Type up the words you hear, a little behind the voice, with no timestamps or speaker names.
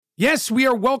Yes, we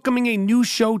are welcoming a new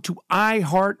show to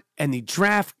iHeart and the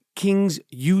DraftKings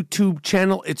YouTube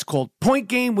channel. It's called Point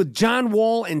Game with John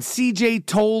Wall and CJ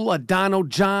Toledano.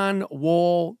 John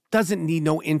Wall doesn't need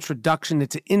no introduction.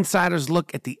 It's an insider's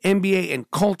look at the NBA and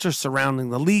culture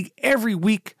surrounding the league. Every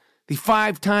week, the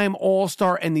five-time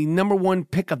All-Star and the number one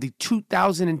pick of the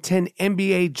 2010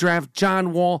 NBA Draft,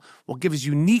 John Wall, will give his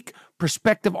unique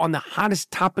perspective on the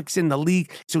hottest topics in the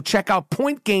league. So check out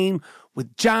Point Game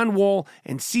with John Wall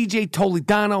and CJ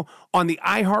Toledano on the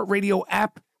iHeartRadio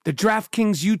app, the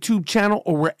DraftKings YouTube channel,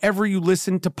 or wherever you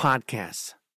listen to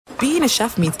podcasts. Being a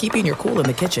chef means keeping your cool in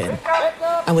the kitchen.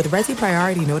 And with Resi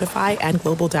Priority Notify and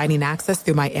Global Dining Access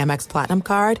through my Amex Platinum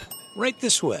card, right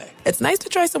this way. It's nice to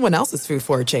try someone else's food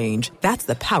for a change. That's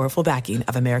the powerful backing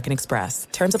of American Express.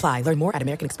 Terms apply. Learn more at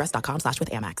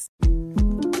americanexpress.com/withAmex.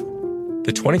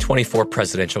 The 2024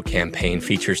 presidential campaign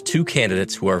features two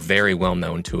candidates who are very well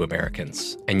known to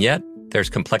Americans. And yet, there's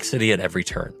complexity at every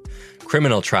turn.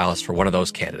 Criminal trials for one of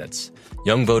those candidates.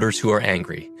 Young voters who are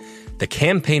angry. The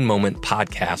Campaign Moment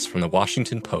podcast from the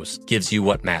Washington Post gives you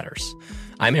what matters.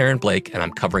 I'm Aaron Blake, and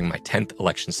I'm covering my 10th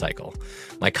election cycle.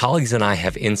 My colleagues and I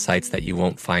have insights that you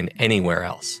won't find anywhere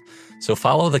else. So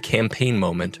follow The Campaign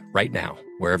Moment right now,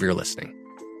 wherever you're listening.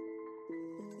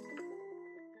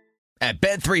 At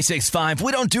Bet365,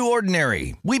 we don't do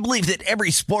ordinary. We believe that every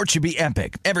sport should be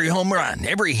epic. Every home run,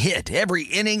 every hit, every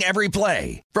inning, every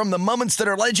play. From the moments that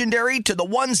are legendary to the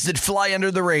ones that fly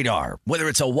under the radar. Whether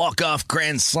it's a walk-off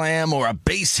grand slam or a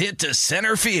base hit to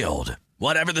center field.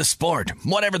 Whatever the sport,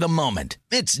 whatever the moment.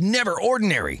 It's never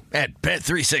ordinary at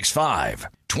Bet365.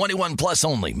 21 plus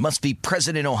only. Must be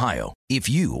present in Ohio. If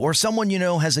you or someone you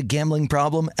know has a gambling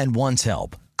problem and wants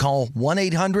help, call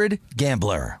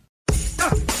 1-800-GAMBLER.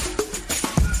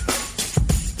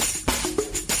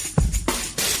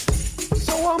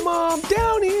 I'm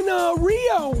down in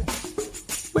Rio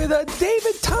with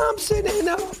David Thompson and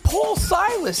Paul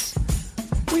Silas.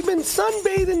 We've been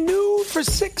sunbathing nude for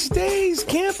 6 days,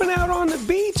 camping out on the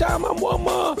beach. I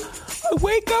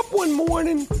wake up one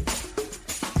morning.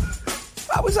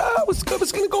 I was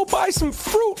gonna go buy some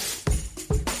fruit.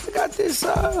 I got this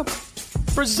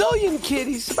Brazilian kid.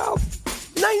 He's about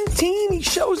 19. He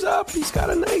shows up. He's got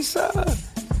a nice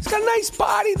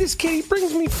body, this kid. He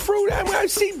brings me fruit. I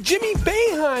see Jimmy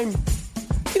Boeheim,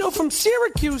 from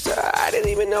Syracuse. I didn't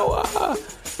even know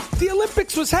the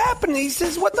Olympics was happening. He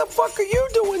says, "What the fuck are you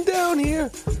doing down here?"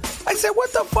 I said,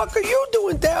 "What the fuck are you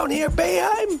doing down here,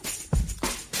 Boeheim?"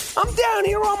 "I'm down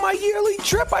here on my yearly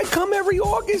trip. I come every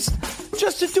August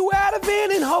just to do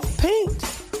Ativan and huff paint.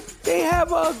 They have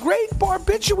great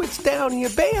barbiturates down here.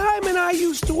 Boeheim and I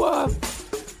used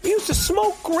to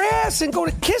smoke grass and go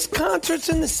to Kiss concerts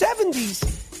in the 70s.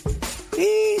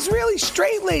 He's really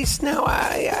straight-laced now.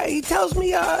 He tells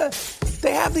me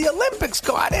they have the Olympics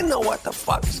go. I didn't know what the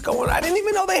fuck is going on. I didn't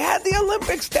even know they had the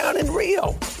Olympics down in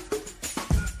Rio.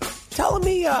 Telling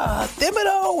me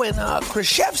Thibodeau and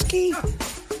Krzyzewski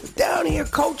down here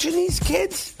coaching these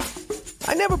kids.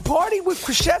 I never partied with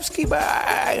Krzyzewski, but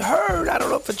I heard, I don't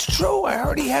know if it's true, I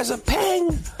heard he has a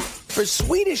pang for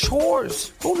Swedish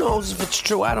whores. Who knows if it's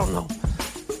true? I don't know.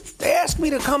 They asked me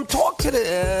to come talk to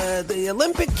the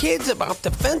Olympic kids about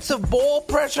defensive ball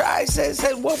pressure. I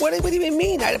said, what do you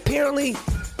mean? Apparently,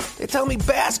 they tell me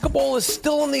basketball is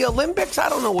still in the Olympics. I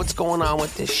don't know what's going on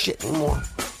with this shit anymore.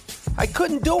 I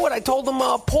couldn't do it. I told them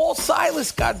Paul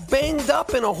Silas got banged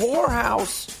up in a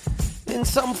whorehouse in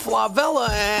some favela,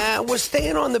 and we're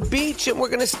staying on the beach, and we're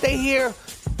going to stay here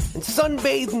and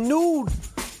sunbathe nude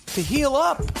to heal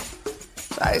up.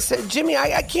 I said, Jimmy,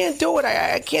 I can't do it.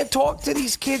 I can't talk to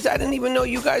these kids. I didn't even know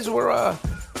you guys were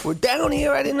down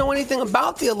here. I didn't know anything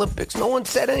about the Olympics. No one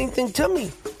said anything to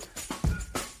me.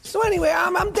 So anyway,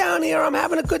 I'm down here. I'm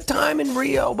having a good time in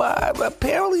Rio. But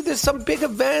apparently there's some big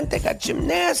event. They got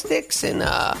gymnastics and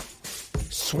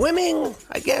swimming,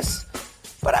 I guess.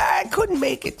 But I couldn't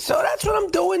make it. So that's what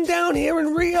I'm doing down here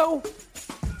in Rio.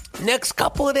 Next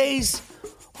couple of days,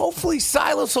 hopefully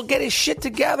Silas will get his shit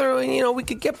together and, we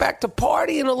could get back to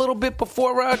partying a little bit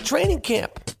before training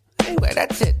camp. Anyway,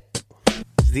 that's it.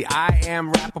 The I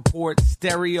Am Rappaport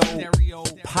Stereo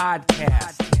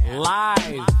Podcast.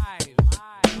 Live.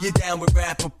 You down with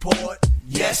Rappaport?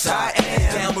 Yes, I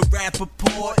am. Down with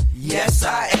Rappaport? Yes,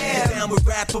 I am. Down with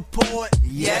Rappaport?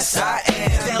 Yes, I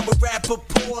am. Down with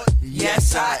Rappaport?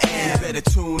 Yes, I am. better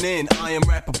tune in,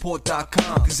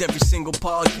 IamRapaport.com. Cause every single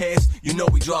podcast, you know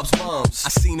he drops bombs. I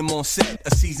seen him on set,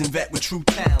 a seasoned vet with true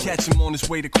talent. Catch him on his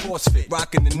way to CrossFit,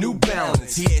 rocking the New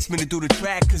Balance. He asked me to do the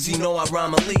track cause he know I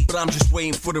rhyme elite. But I'm just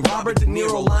waiting for the Robert De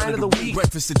Niro line of the week.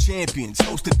 Breakfast of Champions,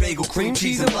 hosted bagel, cream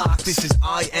cheese and lox. This is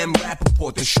I Am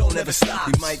Rappaport, the show never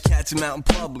stops. We might catch him out in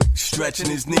public, stretching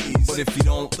his knees. But if you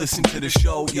don't listen to the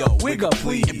show, yo, wig up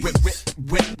please.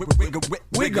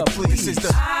 Wig up please. This is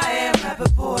the I Am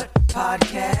Rappaport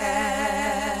podcast.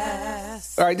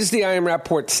 All right, this is the I Am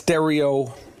Rappaport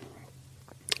stereo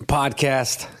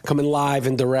podcast, coming live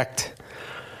and direct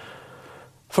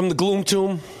from the Gloom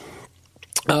Tomb.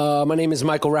 My name is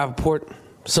Michael Rappaport.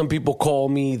 Some people call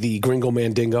me the Gringo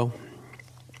Mandingo.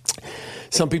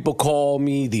 Some people call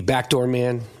me the Backdoor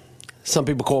Man. Some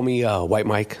people call me White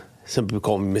Mike. Some people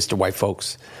call me Mr. White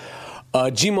Folks.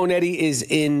 G. Monetti is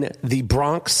in the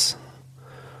Bronx.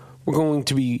 We're going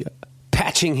to be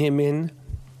patching him in.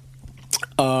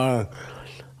 A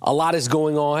lot is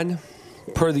going on,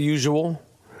 per the usual.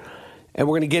 And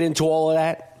we're going to get into all of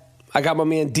that. I got my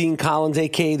man Dean Collins,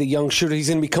 a.k.a. the Young Shooter. He's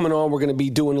going to be coming on. We're going to be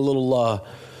doing a little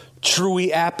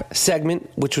Truey app segment,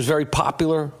 which was very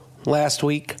popular last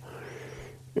week.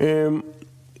 I'm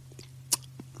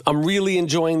really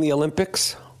enjoying the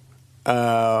Olympics.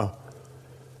 Things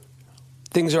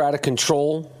are out of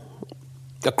control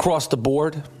across the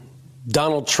board.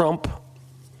 Donald Trump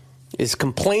is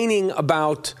complaining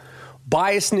about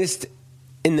biasness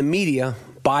in the media,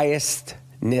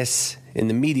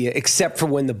 except for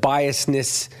when the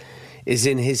biasness is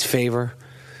in his favor,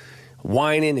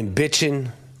 whining and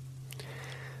bitching.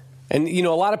 And, you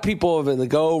know, a lot of people are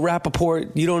like, oh,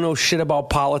 Rappaport, you don't know shit about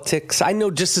politics. I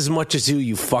know just as much as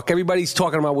you fuck. Everybody's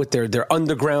talking about with their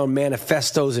underground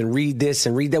manifestos and read this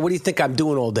and read that. What do you think I'm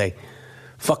doing all day?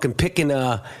 Fucking picking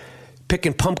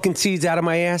pumpkin seeds out of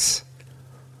my ass?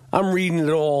 I'm reading it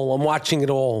all. I'm watching it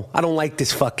all. I don't like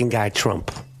this fucking guy,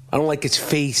 Trump. I don't like his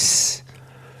face.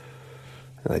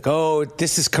 Like, oh,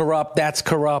 this is corrupt. That's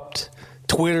corrupt.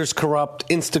 Twitter's corrupt.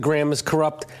 Instagram is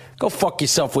corrupt. Go fuck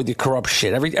yourself with your corrupt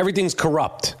shit. Everything's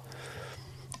corrupt.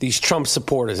 These Trump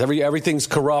supporters, everything's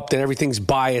corrupt and everything's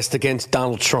biased against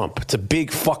Donald Trump. It's a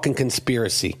big fucking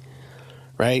conspiracy,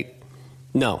 right?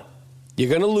 No. You're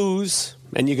going to lose,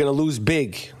 and you're going to lose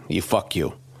big. You fuck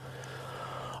you.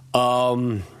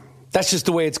 That's just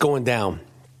the way it's going down.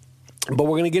 But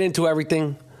we're going to get into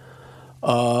everything.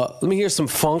 Let me hear some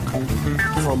funk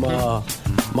from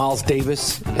Miles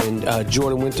Davis and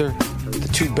Jordan Winter, the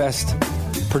two best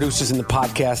producers in the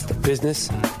podcast business.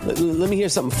 Let me hear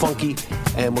something funky,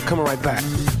 and we're coming right back.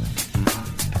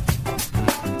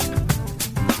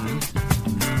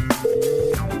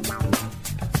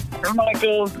 Hey,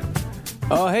 Michael.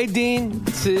 Hey, Dean.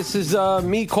 This is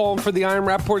me calling for the I Am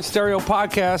Rappaport Stereo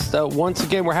podcast. Once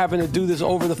again, we're having to do this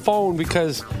over the phone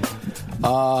because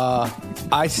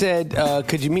I said,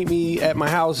 could you meet me at my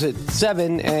house at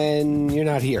 7, and you're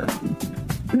not here.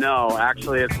 No,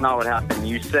 actually, it's not what happened.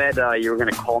 You said you were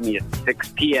going to call me at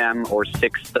 6 p.m. or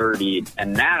 6:30,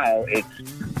 and now it's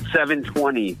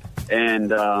 7:20.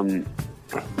 And,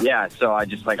 yeah, so I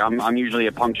just, I'm usually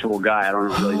a punctual guy. I don't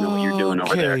really know what you're doing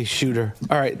over there. Okay, Shooter.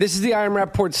 All right, this is the I Am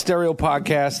Rappaport Stereo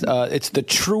podcast. It's the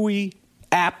Truey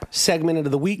app segment of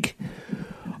the week.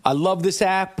 I love this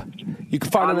app. You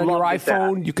can find it on your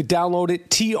iPhone. You could download it,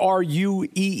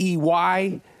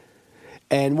 Trueey.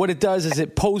 And what it does is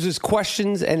it poses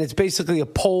questions, and it's basically a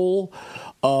poll.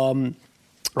 I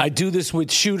do this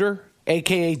with Shooter,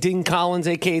 a.k.a. Dean Collins,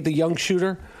 a.k.a. the Young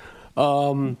Shooter.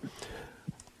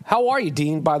 How are you,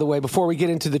 Dean, by the way, before we get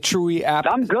into the Truey app?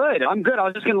 I'm good. I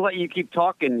was just going to let you keep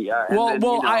talking.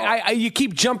 You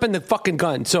keep jumping the fucking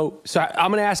gun. So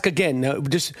I'm going to ask again.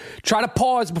 Just try to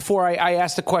pause before I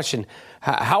ask the question.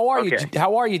 How are you?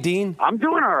 How are you, Dean? I'm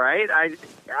doing all right.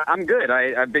 I'm good.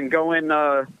 I've been going...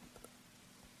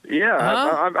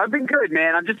 I've been good,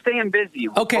 man. I'm just staying busy.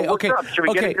 Okay. What's up? Should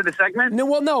we get into the segment?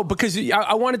 No, because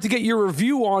I wanted to get your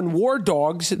review on War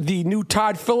Dogs, the new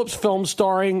Todd Phillips film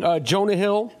starring Jonah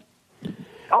Hill.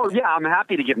 Oh, yeah, I'm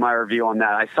happy to give my review on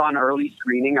that. I saw an early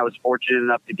screening. I was fortunate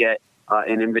enough to get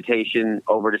an invitation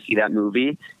over to see that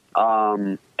movie.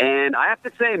 And I have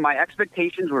to say, my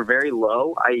expectations were very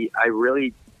low. I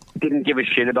really didn't give a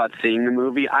shit about seeing the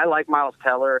movie. I like Miles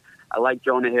Teller. I like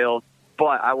Jonah Hill.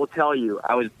 But I will tell you,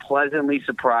 I was pleasantly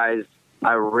surprised.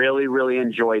 I really, really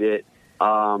enjoyed it.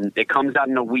 It comes out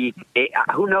in a week.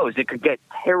 Who knows? It could get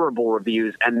terrible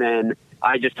reviews, and then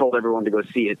I just told everyone to go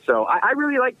see it. So I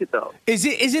really liked it, though. Is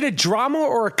it a drama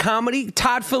or a comedy?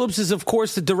 Todd Phillips is, of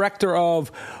course, the director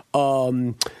of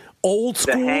Old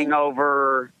School. The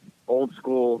Hangover, Old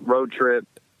School, Road Trip.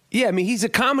 Yeah, I mean, he's a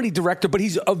comedy director, but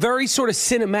he's a very sort of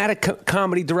cinematic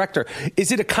comedy director.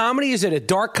 Is it a comedy? Is it a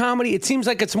dark comedy? It seems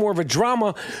like it's more of a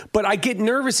drama, but I get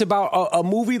nervous about a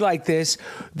movie like this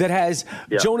that has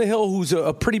Jonah Hill, who's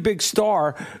a pretty big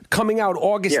star, coming out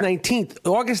August 19th.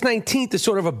 August 19th is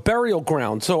sort of a burial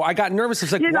ground, so I got nervous.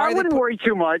 It's like, why I wouldn't worry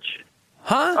too much.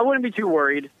 Huh? I wouldn't be too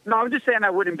worried. No, I was just saying I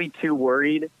wouldn't be too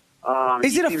worried.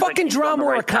 Is it a fucking drama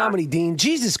or a comedy, Dean?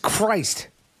 Jesus Christ.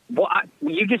 Well,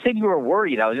 you just said you were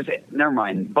worried. I was just never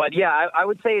mind. But yeah, I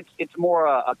would say it's more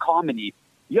a comedy.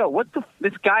 Yo,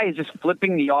 this guy is just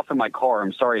flipping me off in my car.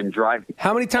 I'm sorry, I'm driving.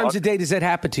 How many times a day does that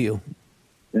happen to you?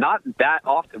 Not that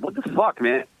often. What the fuck,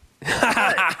 man?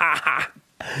 Fuck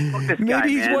this Maybe guy,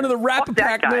 he's man. one of the Rapid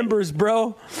Pack members,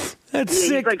 bro. That's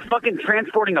sick. He's like fucking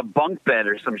transporting a bunk bed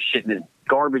or some shit in his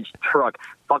garbage truck.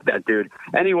 Fuck that dude.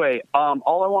 Anyway,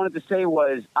 all I wanted to say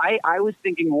was I was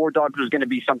thinking War Dogs was going to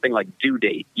be something like Due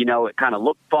Date. You know, it kind of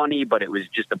looked funny, but it was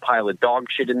just a pile of dog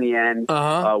shit in the end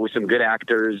with some good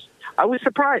actors. I was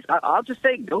surprised. I'll just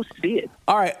say go see it.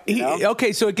 All right.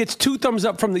 Okay, so it gets 2 thumbs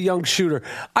up from the young shooter.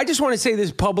 I just want to say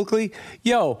this publicly.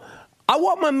 Yo, I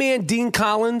want my man Dean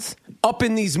Collins up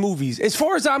in these movies. As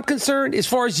far as I'm concerned, as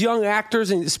far as young actors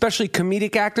and especially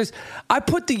comedic actors, I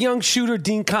put the young shooter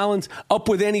Dean Collins up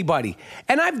with anybody.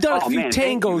 And I've done a few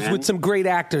tangos with some great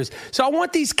actors. So I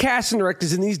want these casting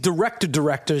directors and these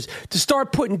directors to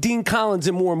start putting Dean Collins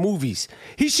in more movies.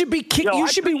 He should be you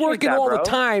should be working all the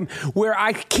time where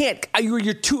I can't.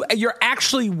 You're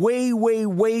actually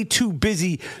way too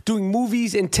busy doing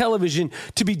movies and television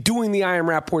to be doing the I Am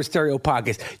Rapport Stereo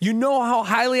podcast. You know how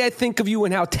highly I think of you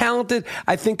and how talented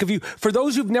I think of you. For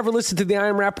those who've never listened to the I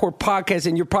Am Rapport podcast,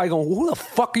 and you're probably going, who the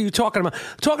fuck are you talking about? I'm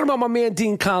talking about my man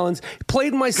Dean Collins.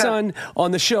 Played my son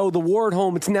on the show, The War at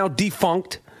Home. It's now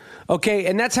defunct. Okay,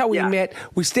 and that's how we met.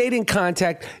 We stayed in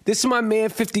contact. This is my man,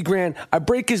 50 grand. I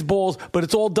break his balls, but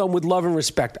it's all done with love and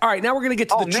respect. All right, now we're going to get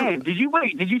to the truth. Oh, man, did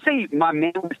you say my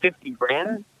man was 50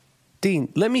 grand?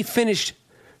 Dean, let me finish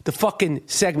the fucking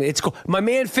segment. It's called My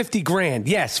Man 50 Grand.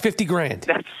 Yes, 50 grand.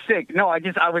 That's sick. No, I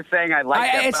was saying I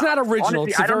like that. It's not original.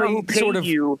 Honestly, it's a very sort of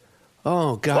you.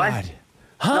 Oh God. What?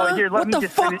 Huh? No, here, what the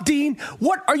fuck, Dean?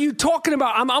 What are you talking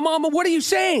about? What are you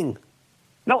saying?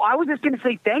 No, I was just going to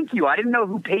say thank you. I didn't know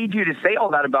who paid you to say all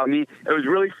that about me. It was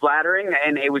really flattering,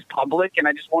 and it was public, and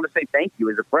I just want to say thank you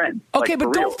as a friend. Okay,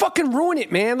 but don't fucking ruin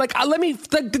it, man. Like,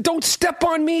 don't step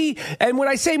on me. And when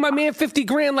I say my man 50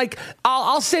 grand, like,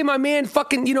 I'll say my man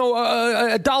fucking,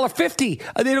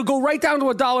 $1.50. It'll go right down to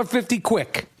 $1.50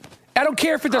 quick. I don't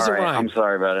care if it doesn't rhyme. I'm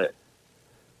sorry about it.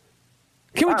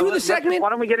 Can we do the segment?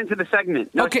 Why don't we get into the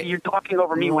segment? No, okay. You're talking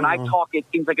over me. When I talk, it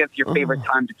seems like it's your favorite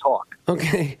time to talk.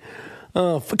 Okay.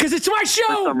 Because it's my show,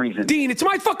 for some reason. Dean. It's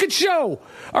my fucking show.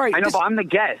 All right. I know, but I'm the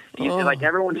guest. Like,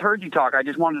 everyone's heard you talk. I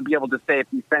just wanted to be able to say a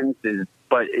few sentences,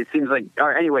 but it seems like... All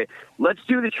right, anyway, let's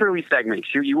do the Truey segment.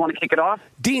 You want to kick it off?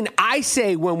 Dean, I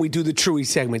say when we do the Truey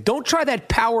segment. Don't try that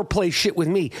power play shit with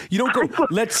me. You don't go,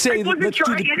 let's say... I wasn't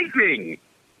trying anything.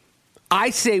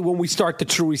 I say when we start the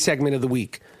Truey segment of the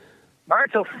week. All right,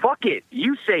 so fuck it.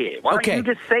 You say it. Why don't you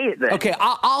just say it then? Okay,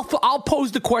 I'll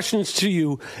pose the questions to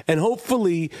you, and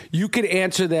hopefully you can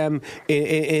answer them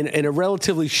in a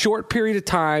relatively short period of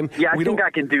time. Yeah, I think I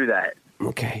can do that.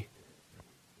 Okay.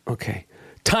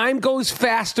 Time goes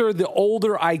faster the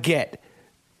older I get.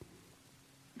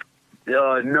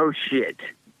 No shit.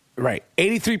 Right.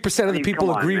 83% of the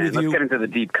people agree with you. Let's get into the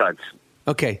deep cuts.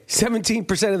 Okay,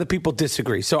 17% of the people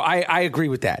disagree. So I agree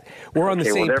with that. We're on the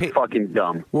same page. They're fucking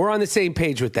dumb. We're on the same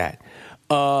page with that.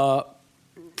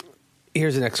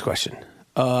 Here's the next question.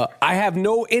 I have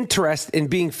no interest in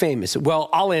being famous.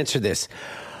 Well, I'll answer this.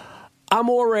 I'm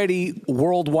already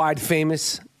worldwide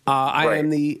famous. I am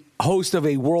the host of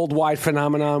a worldwide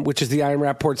phenomenon, which is the I Am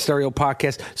Rapport Stereo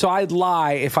podcast. So I'd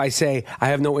lie if I say I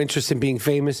have no interest in being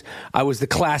famous. I was the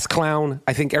class clown.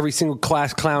 I think every single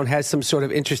class clown has some sort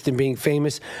of interest in being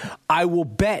famous. I will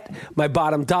bet my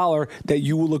bottom dollar that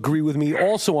you will agree with me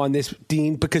also on this,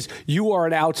 Dean, because you are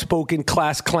an outspoken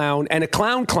class clown and a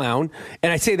clown,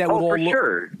 and I say that with all... Oh, for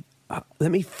sure. Let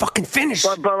me fucking finish.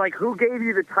 But like, who gave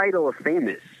you the title of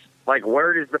famous? Like,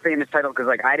 where is the famous title? Because,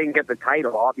 like, I didn't get the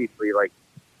title, obviously. Like,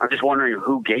 I'm just wondering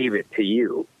who gave it to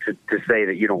you to say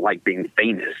that you don't like being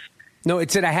famous. No, it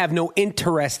said I have no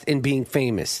interest in being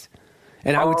famous.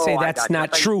 And I would say that's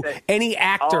not true. Any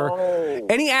actor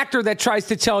that tries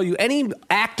to tell you, any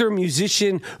actor,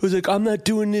 musician who's like, I'm not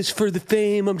doing this for the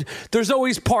fame. There's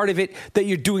always part of it that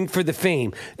you're doing for the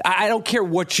fame. I don't care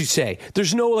what you say.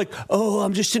 There's no like, oh,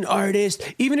 I'm just an artist.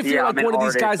 Even if you're like one of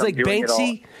these guys like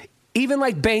Banksy. Even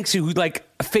like Banksy, who's like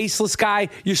a faceless guy,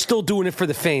 you're still doing it for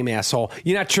the fame, asshole.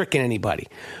 You're not tricking anybody.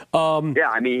 Yeah,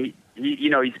 I mean,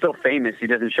 he's still famous. He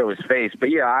doesn't show his face. But,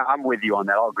 yeah, I'm with you on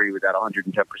that. I'll agree with that 110%.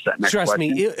 Next Trust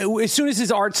question. me, as soon as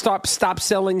his art stops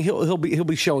selling, he'll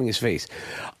be showing his face.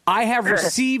 I have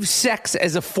received sex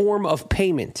as a form of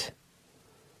payment.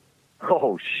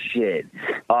 Oh, shit.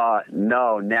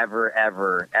 No, never,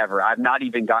 ever, ever. I've not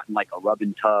even gotten, like, a rub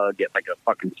and tug at, like, a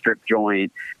fucking strip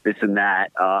joint, this and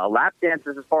that. A lap dance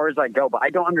is as far as I go, but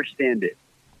I don't understand it.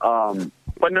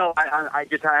 But, no, I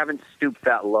haven't stooped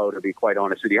that low, to be quite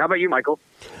honest with you. How about you, Michael?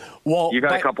 Well, you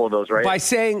got a couple of those, right? By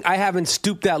saying I haven't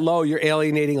stooped that low, you're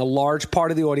alienating a large part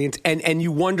of the audience, and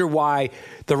you wonder why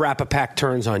the Rap-A-Pack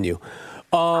turns on you.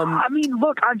 I mean,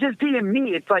 look, I'm just being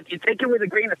me. It's like you take it with a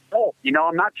grain of salt. You know,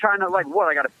 I'm not trying to, like,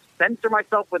 I got to censor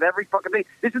myself with every fucking thing.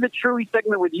 This is the Truey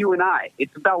segment with you and I.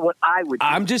 It's about what I would do.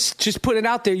 I'm just putting it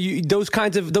out there. Those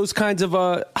kinds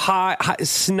of high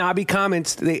snobby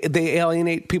comments, they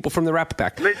alienate people from the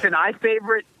Rap-A-Pack. Listen, I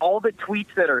favorite all the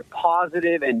tweets that are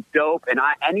positive and dope, and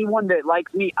anyone that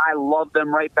likes me, I love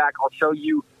them right back. I'll show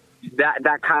you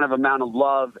that kind of amount of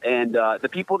love. And the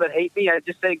people that hate me, I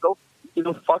just say, go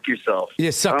fuck yourself.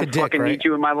 Yeah, suck a dick, I don't fucking need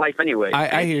you in my life anyway.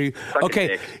 I hear you. Suck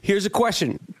okay, here's a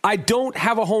question. I don't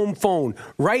have a home phone.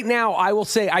 Right now, I will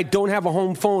say I don't have a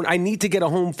home phone. I need to get a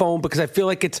home phone because I feel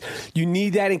like you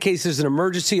need that in case there's an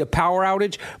emergency, a power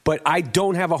outage, but I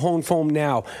don't have a home phone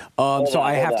now. So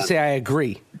I have to say I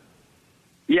agree.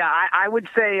 Yeah, I would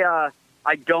say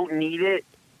I don't need it,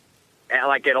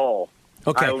 like, at all.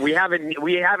 Okay. We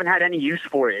haven't had any use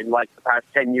for it in, like, the past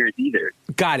 10 years either.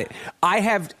 Got it. I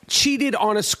have cheated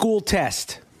on a school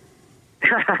test.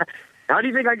 How do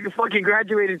you think I fucking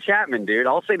graduated Chapman, dude?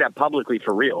 I'll say that publicly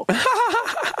for real.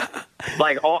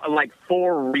 like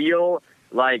for real,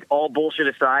 like, all bullshit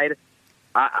aside,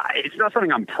 it's not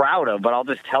something I'm proud of, but I'll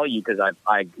just tell you because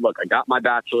I got my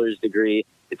bachelor's degree.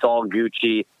 It's all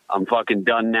Gucci. I'm fucking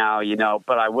done now,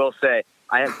 But I will say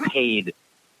I have paid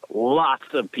lots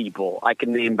of people. I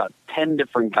can name about 10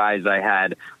 different guys I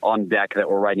had on deck that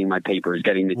were writing my papers,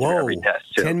 getting me through every test,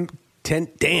 too. 10,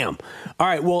 damn. All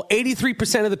right, well,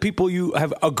 83% of the people you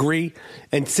have agree,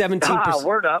 and 17%,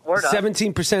 word up.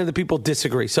 17% of the people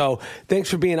disagree. So thanks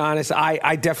for being honest.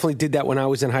 I definitely did that when I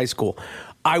was in high school.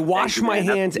 I wash my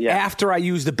hands after I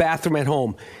use the bathroom at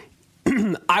home.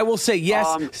 I will say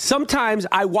yes. Sometimes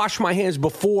I wash my hands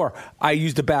before I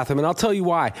use the bathroom, and I'll tell you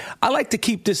why. I like to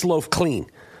keep this loaf clean.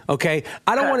 Okay,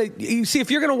 I don't want to. You see,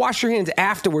 if you're going to wash your hands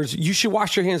afterwards, you should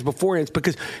wash your hands beforehand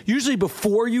because usually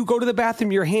before you go to the bathroom,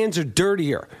 your hands are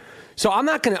dirtier. So I'm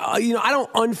not going to. I don't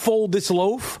unfold this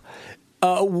loaf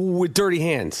with dirty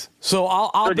hands. So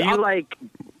I'll. So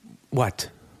what?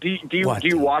 Do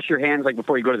you wash your hands like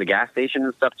before you go to the gas station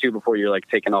and stuff too? Before you're like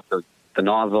taking off the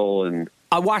nozzle and.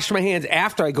 I wash my hands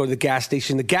after I go to the gas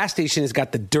station. The gas station has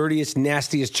got the dirtiest,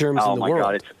 nastiest germs in the world. Oh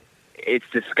my God, it's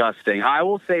disgusting. I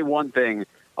will say one thing.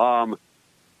 I'll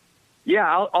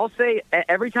say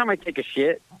every time I take a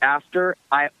shit after,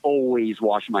 I always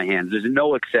wash my hands. There's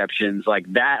no exceptions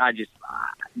like that. I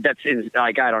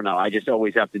don't know. I just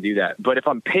always have to do that. But if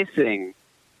I'm pissing,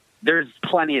 there's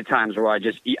plenty of times where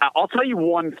I'll tell you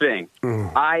one thing.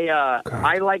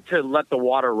 I like to let the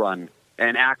water run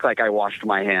and act like I washed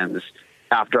my hands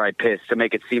after I piss to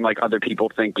make it seem like other people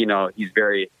think, he's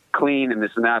very clean and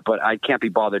this and that, but I can't be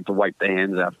bothered to wipe the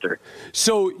hands after.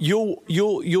 So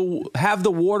you'll have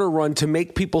the water run to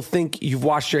make people think you've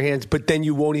washed your hands, but then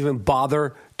you won't even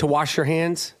bother to wash your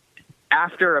hands?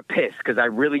 After a piss, because I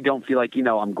really don't feel like,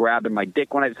 I'm grabbing my dick.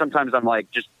 Sometimes I'm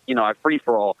like, just, I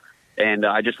free-for-all, and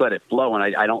I just let it flow, and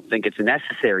I don't think it's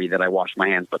necessary that I wash my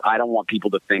hands, but I don't want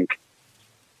people to think.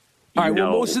 All right,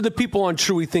 well, most of the people on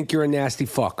Truey think you're a nasty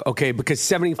fuck, okay? Because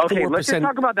 74%... Okay, let's just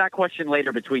talk about that question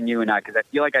later between you and I, because I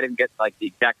feel like I didn't get, like, the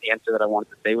exact answer that I wanted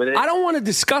to say with it. I don't want to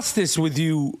discuss this with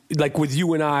you, like, with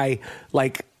you and I,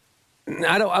 like... We're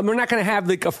not going to have,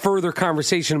 like, a further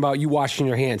conversation about you washing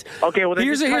your hands. Okay, well, then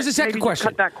here's a second question.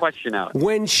 Cut that question out.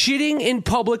 When shitting in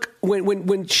public... When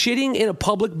shitting in a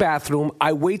public bathroom,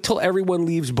 I wait till everyone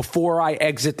leaves before I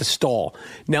exit the stall.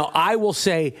 Now, I will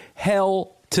say,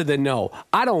 hell to the no.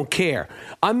 I don't care.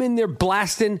 I'm in there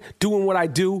blasting, doing what I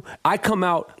do. I come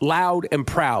out loud and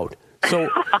proud. So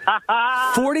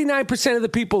 49% of the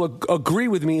people agree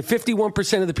with me.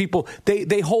 51% of the people,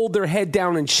 they hold their head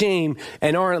down in shame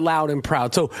and aren't loud and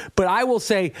proud. So, but I will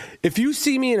say, if you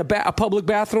see me in a public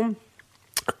bathroom,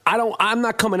 I'm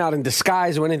not coming out in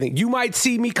disguise or anything. You might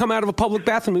see me come out of a public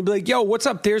bathroom and be like, yo, what's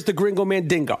up? There's the Gringo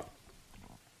Mandingo.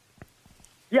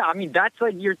 Yeah, I mean, that's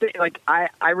like your thing. Like,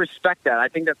 I respect that. I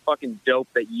think that's fucking dope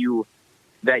that you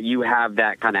have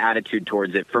that kind of attitude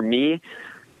towards it. For me,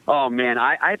 Oh man,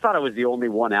 I thought I was the only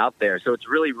one out there, so it's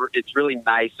really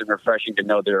nice and refreshing to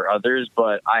know there are others.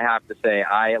 But I have to say,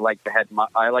 I like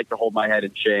to hold my head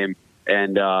in shame,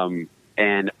 and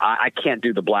I can't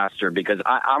do the blaster because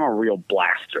I'm a real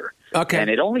blaster. Okay. And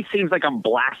it only seems like I'm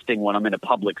blasting when I'm in a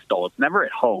public stall. It's never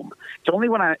at home. It's only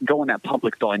when I go in that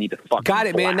public stall I need to fucking Got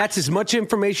it, blast. man. That's as much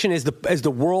information as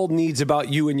the world needs about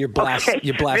you and your blast. Okay.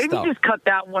 Your blast Maybe stuff. just cut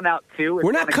that one out too.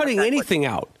 We're not cutting anything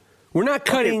out. We're not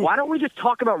cutting. Okay, why don't we just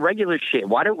talk about regular shit?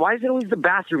 Why is it always the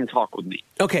bathroom talk with me?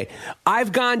 Okay,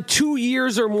 I've gone 2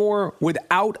 years or more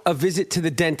without a visit to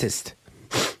the dentist.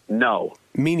 No.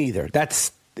 Me neither.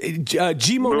 That's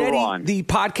G. Monetti, the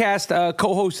podcast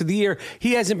co-host of the year.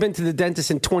 He hasn't been to the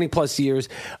dentist in 20 plus years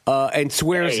and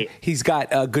swears he's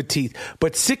got good teeth.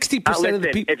 But 60% of the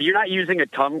people. If you're not using a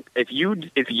tongue, if you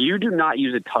do not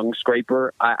use a tongue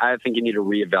scraper, I think you need to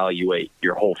reevaluate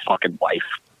your whole fucking life.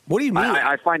 What do you mean?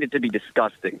 I find it to be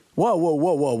disgusting.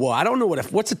 Whoa! I don't know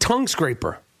what's a tongue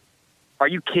scraper. Are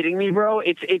you kidding me, bro?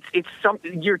 It's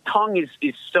something. Your tongue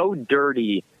is so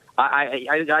dirty.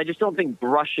 I just don't think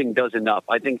brushing does enough.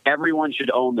 I think everyone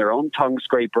should own their own tongue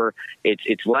scraper.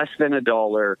 It's less than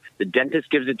 $1. The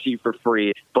dentist gives it to you for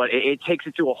free, but it takes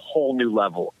it to a whole new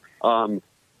level.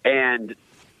 And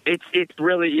it's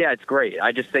really it's great.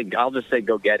 I'll just say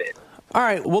go get it. All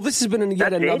right. Well, this has been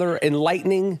yet another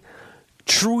enlightening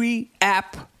Truey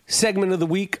app segment of the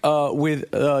week with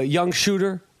young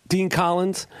shooter Dean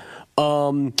Collins.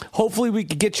 Hopefully we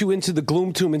could get you into the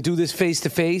Gloom Tomb and do this face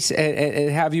to face and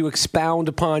have you expound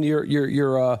upon your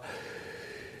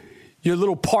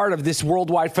little part of this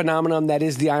worldwide phenomenon that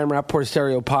is the I Am Rapaport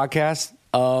Stereo podcast.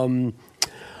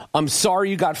 I'm sorry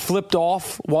you got flipped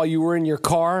off while you were in your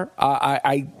car.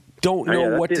 I don't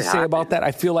know what to say about that.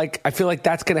 I feel like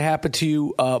that's going to happen to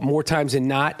you more times than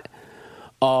not.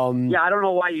 I don't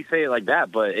know why you say it like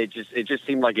that, but it just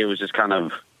seemed like it was just kind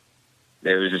of.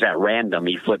 It was just at random.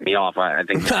 He flipped me off. I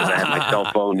think because I had my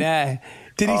cell phone. Nah.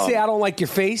 Did he say, I don't like your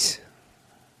face?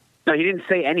 No, he didn't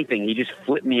say anything. He just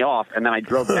flipped me off. And then I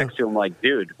drove next to him like,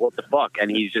 dude, what the fuck?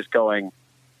 And he's just going,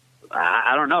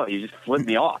 I don't know. He just flipped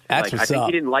me off. That's what's I think up.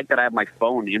 he didn't like that I have my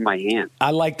phone in my hand.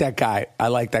 I like that guy.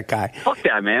 Fuck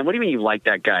that, man. What do you mean you like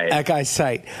that guy? That guy's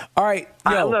tight. All right.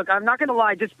 Look, I'm not going to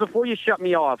lie. Just before you shut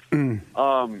me off,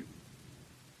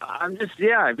 I'm just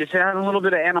had a little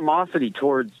bit of animosity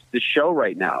towards the show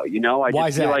right now. You know, Why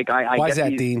is that? Why is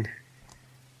that, Dean?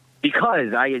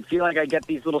 Because I feel like I get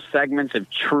these little segments of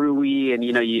Truey, and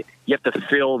you have to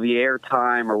fill the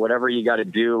airtime or whatever you got to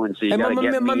do, and so you got to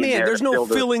get my me in man. there There's no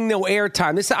filling, no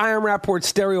airtime. This is the I Am Rapaport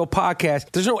Stereo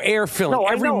podcast. There's no air filling. No,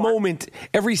 every moment,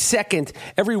 every second,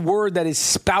 every word that is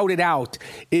spouted out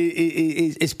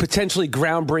is potentially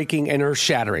groundbreaking and earth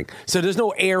shattering. So there's no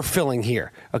air filling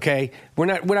here. Okay, we're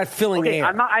not filling air.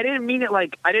 I didn't mean it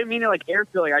like air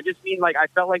filling. I just mean like I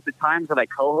felt like the times that I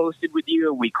co-hosted with you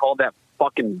and we called that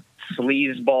fucking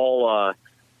sleazeball.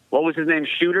 What was his name?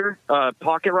 Shooter?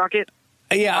 Pocket Rocket?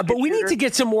 Yeah, Pocket but we Shooter? need to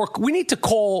get some more. We need to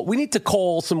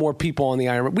call some more people on the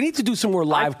Iron. We need to do some more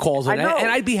live calls on that, and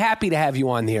I'd be happy to have you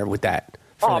on here with that.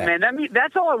 Man,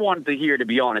 that's all I wanted to hear. To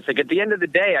be honest, like at the end of the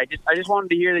day, I just wanted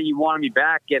to hear that you wanted me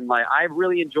back, and like I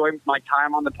really enjoyed my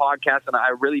time on the podcast, and I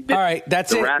really missed. All right,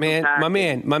 that's it, man. Pack. My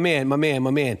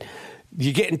man.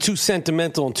 You're getting too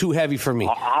sentimental and too heavy for me.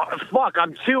 Fuck,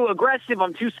 I'm too aggressive.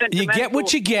 I'm too sentimental. You get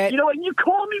what you get. You know what? You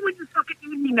call me when you fucking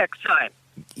need me next time.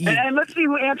 And let's see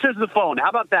who answers the phone. How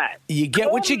about that? You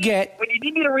get what you get. When you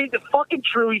need me to read the fucking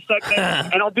Truey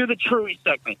segment, and I'll do the Truey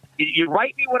segment. You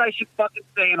write me what I should fucking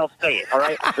say, and I'll say it, all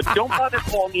right? But don't bother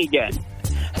calling me again.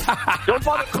 Don't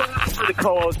bother calling me for the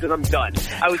co-host, because I'm done.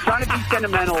 I was trying to be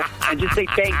sentimental and just say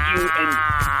thank you and...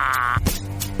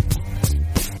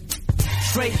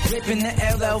 Straight ripping the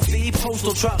LLV,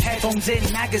 postal truck, headphones in,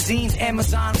 magazines,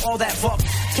 Amazon, all that fuck.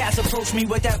 Cats approach me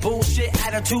with that bullshit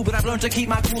attitude, but I've learned to keep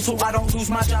my cool so I don't lose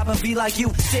my job and be like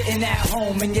you, sitting at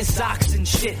home in your socks and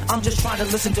shit. I'm just trying to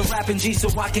listen to Rappin' G so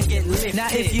I can get lit. Now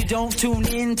if you don't tune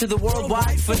in to the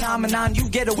worldwide phenomenon, you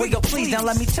get a wig up, please. Now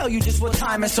let me tell you just what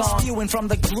time it's on. Spewing from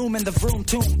the gloom and the vroom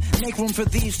tomb. Make room for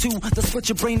these two, to split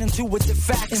your brain into with the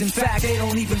facts. In fact, they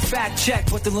don't even fact check,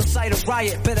 but they'll incite a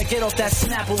riot. Better get off that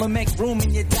Snapple and make room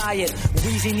in your diet.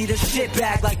 Weezy need a shit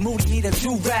bag like Moody need a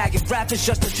do-rag. And rap is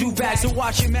just a two-bag, so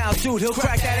watch him out, dude. He'll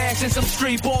crack that ass in some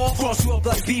street ball. Cross you up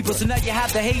like Bieber, so now you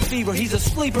have the hate fever. He's a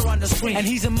sleeper on the screen, and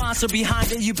he's a monster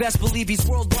behind it. You best believe he's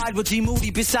worldwide with G Moody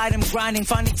beside him, grinding,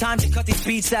 finding time to cut these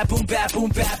beats that boom bap,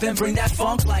 and bring that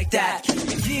funk like that.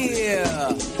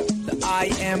 Yeah, the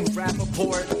I Am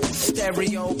Rapaport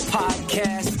Stereo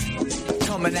Podcast,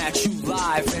 coming at you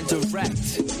live and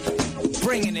direct.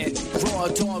 Bringing it, raw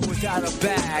dog without a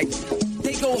bag.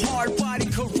 They go hard body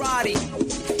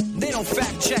karate. They don't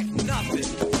fact check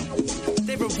nothing.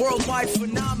 They're a worldwide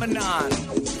phenomenon.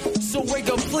 So wake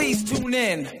up, please tune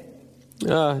in.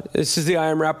 This is the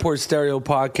I Am Rapport Stereo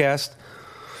podcast.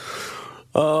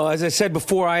 As I said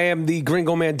before, I am the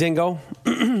Gringo Mandingo.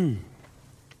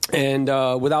 And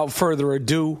without further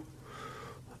ado,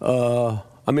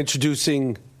 I'm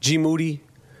introducing G Moody,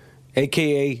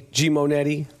 a.k.a. G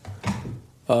Monetti,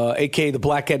 a.k.a. the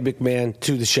Blackhead McMahon,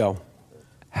 to the show.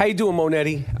 How you doing,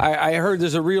 Monetti? I heard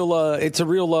there's a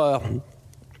real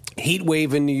heat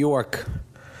wave in New York.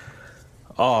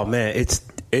 Oh man,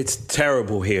 it's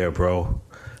terrible here, bro.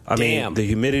 I mean, the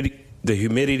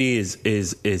humidity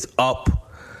is up.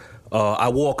 I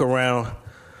walk around,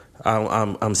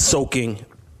 I'm soaking.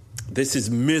 This is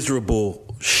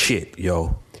miserable shit,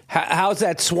 yo. How's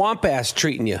that swamp ass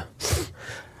treating you?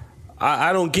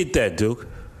 I don't get that, Duke.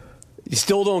 You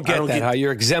still don't get that? How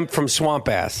you're exempt from swamp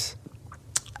ass?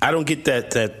 I don't get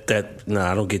that. No,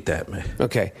 I don't get that, man.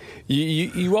 Okay.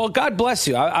 You well, God bless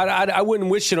you. I wouldn't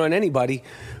wish it on anybody,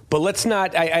 but let's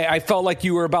not. I felt like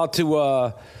you were about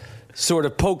to sort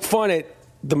of poke fun at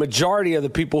the majority of the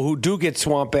people who do get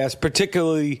swamp ass,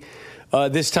 particularly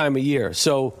this time of year.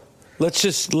 So let's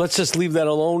just leave that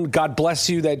alone. God bless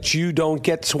you that you don't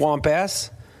get swamp ass.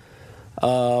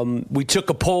 We took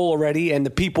a poll already, and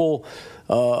the people.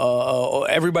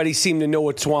 Everybody seemed to know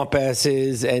what swamp ass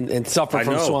is and suffer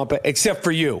from swamp ass, except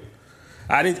for you.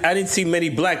 I didn't see many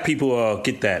black people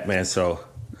get that, man. So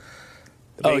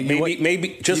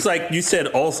maybe just like you said,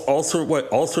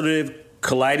 ulcerative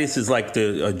colitis is like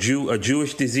a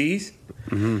Jewish disease.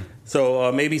 Mm-hmm.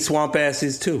 So maybe swamp ass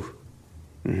is too.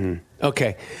 Mm-hmm.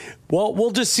 Okay. Well,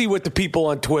 we'll just see what the people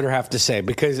on Twitter have to say,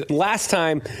 because last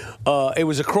time it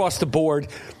was across the board,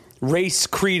 race,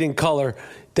 creed, and color,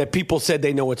 that people said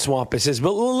they know what swamp ass is.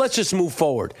 But let's just move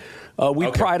forward. We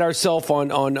pride ourselves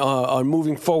on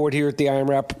moving forward here at the I Am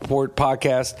Rapport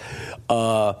podcast,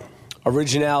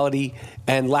 originality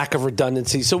and lack of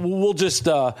redundancy. So we'll just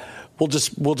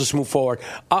move forward.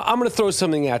 I'm going to throw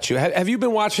something at you. Have you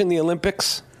been watching the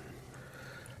Olympics?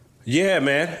 Yeah,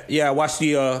 man. Yeah, I watched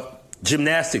the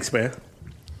gymnastics, man.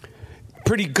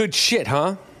 Pretty good shit,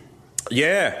 huh?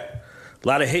 Yeah, a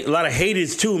lot of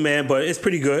haters too, man. But it's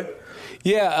pretty good.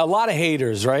 Yeah, a lot of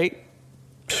haters, right?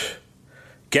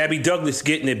 Gabby Douglas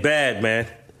getting it bad, man.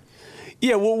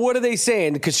 Yeah, well, what are they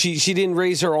saying? Because she didn't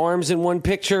raise her arms in one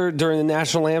picture during the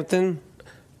national anthem?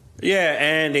 Yeah,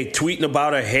 and they tweeting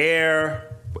about her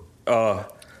hair.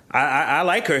 I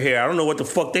like her hair. I don't know what the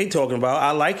fuck they talking about. I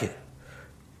like it.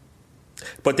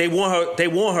 But they want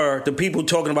her, the people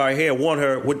talking about her hair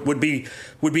would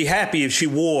be happy if she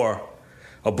wore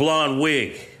a blonde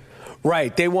wig.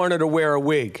 Right, they want her to wear a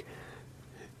wig.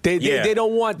 They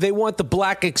want the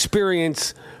black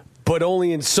experience, but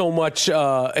only in so much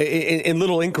in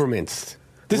little increments.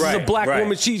 This is a black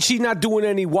woman. She's not doing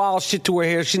any wild shit to her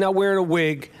hair. She's not wearing a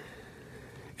wig,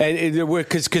 and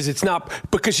because it's not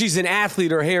because she's an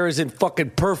athlete. Her hair isn't fucking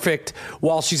perfect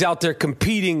while she's out there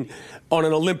competing on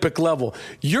an Olympic level.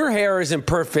 Your hair isn't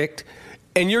perfect,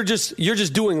 and you're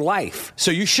just doing life. So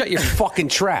you shut your fucking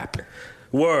trap.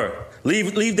 Word.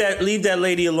 Leave that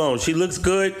lady alone. She looks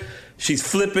good. She's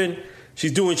flipping.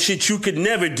 She's doing shit you could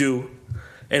never do.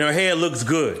 And her hair looks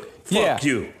good. Fuck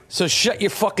you. So shut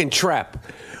your fucking trap.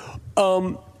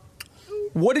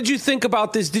 What did you think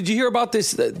about this? Did you hear about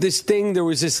this thing? There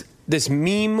was this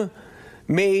meme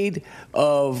made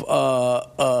of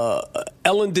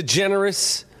Ellen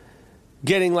DeGeneres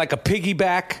getting like a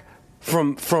piggyback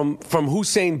from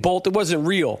Usain Bolt. It wasn't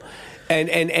real.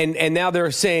 And now they're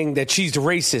saying that she's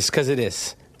racist because of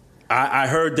this. I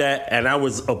heard that, and I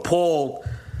was appalled.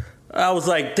 I was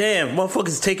like, damn,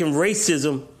 motherfuckers taking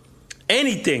racism,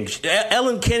 anything.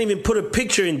 Ellen can't even put a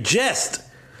picture in jest,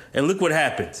 and look what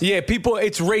happens. Yeah, people,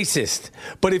 it's racist.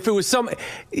 But if it was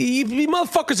you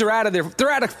motherfuckers are out of there. They're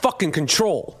out of fucking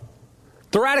control.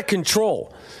 They're out of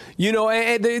control. You know,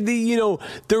 and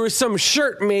there was some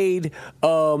shirt made,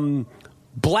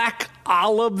 Black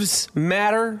Olives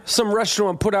Matter. Some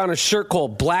restaurant put on a shirt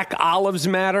called Black Olives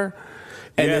Matter.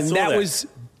 And then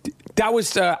that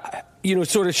was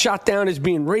sort of shot down as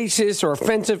being racist or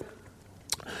offensive.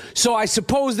 So I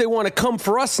suppose they want to come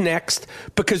for us next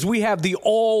because we have the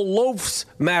All Loaves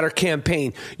Matter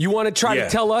campaign. You want to try to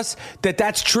tell us that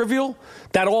that's trivial?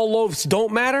 That all loaves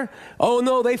don't matter? Oh,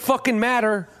 no, they fucking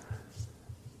matter.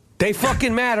 They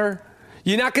fucking matter.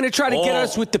 You're not going to try to get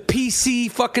us with the PC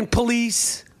fucking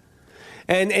police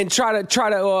and try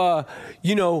to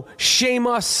shame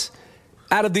us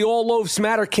out of the All Loaves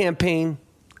Matter campaign,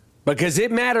 because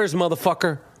it matters,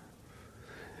 motherfucker.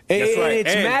 That's right.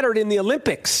 It's mattered in the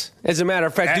Olympics, as a matter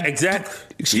of fact. Exactly.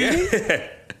 Excuse me?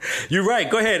 You're right.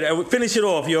 Go ahead. Finish it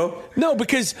off, yo. No,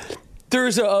 because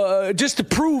there's just to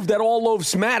prove that all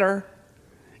loaves matter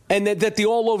and that the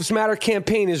All Loaves Matter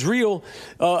campaign is real,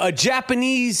 a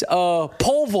Japanese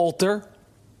pole vaulter,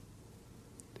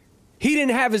 he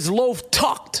didn't have his loaf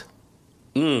tucked.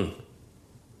 He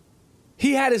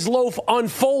had his loaf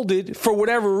unfolded for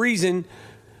whatever reason,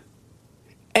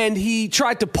 and he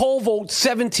tried to pole vault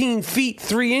 17 feet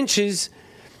 3 inches,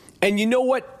 and you know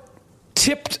what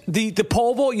tipped the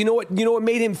pole vault? You know what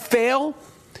made him fail?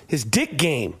 His dick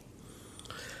game.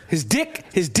 His dick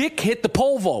hit the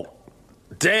pole vault.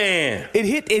 Damn! It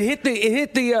hit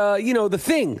the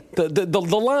thing,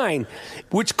 the line,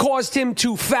 which caused him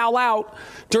to foul out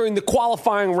during the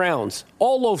qualifying rounds.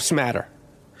 All loaves matter.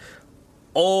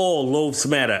 All loaves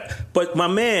matter. But my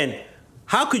man,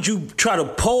 how could you try to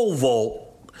pole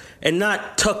vault and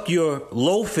not tuck your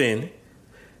loaf in,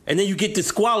 and then you get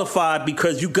disqualified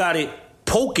because you got it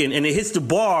poking and it hits the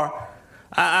bar?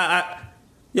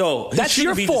 That's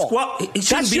your fault.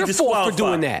 That's your fault for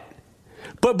doing that.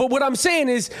 But what I'm saying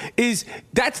is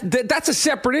that's a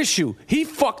separate issue. He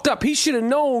fucked up. He should have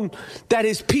known that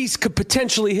his piece could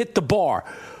potentially hit the bar.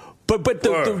 But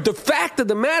the fact of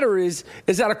the matter is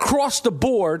that across the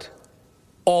board,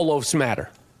 all loaves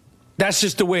matter. That's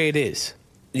just the way it is.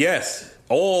 Yes,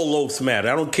 all loaves matter.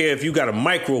 I don't care if you got a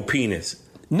micro penis.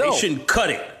 No, they shouldn't cut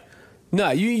it. No,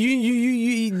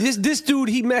 this dude,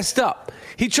 he messed up.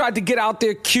 He tried to get out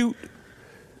there cute.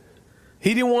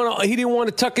 He didn't want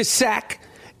to tuck his sack.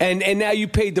 And now you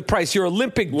paid the price. Your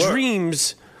Olympic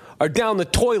dreams are down the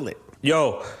toilet.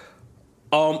 Yo,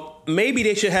 maybe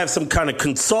they should have some kind of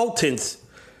consultants,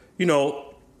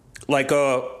 like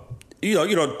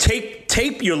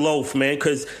tape your loaf, man,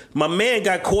 because my man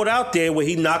got caught out there where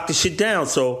he knocked the shit down.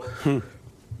 So,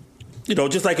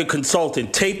 just like a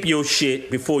consultant, tape your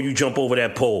shit before you jump over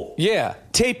that pole. Yeah,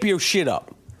 tape your shit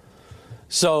up.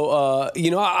 So,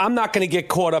 I'm not going to get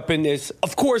caught up in this.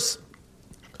 Of course,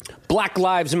 Black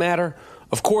lives matter.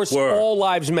 Of course, all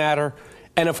lives matter.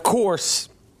 And of course,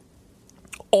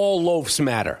 all loaves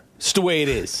matter. It's the way it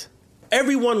is.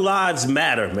 Everyone's lives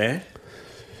matter, man.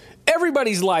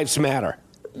 Everybody's lives matter.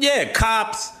 Yeah,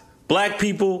 cops, black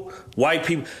people, white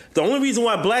people. The only reason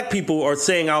why black people are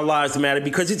saying our lives matter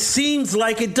because it seems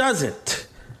like it doesn't.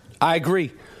 I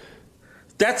agree.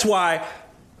 That's why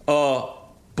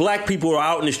black people are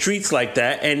out in the streets like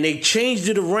that, and they changed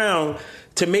it around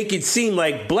to make it seem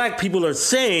like black people are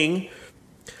saying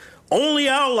only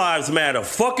our lives matter.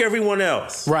 Fuck everyone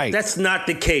else. Right. That's not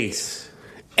the case.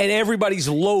 And everybody's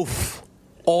loaf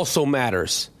also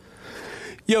matters.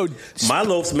 Yo, my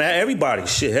loaves matter. Everybody.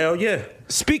 Shit, hell yeah.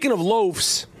 Speaking of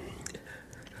loaves,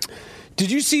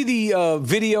 did you see the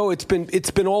video?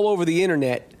 It's been all over the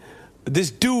internet.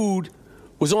 This dude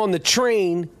was on the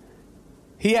train.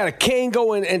 He had a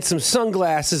Kango and some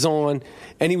sunglasses on,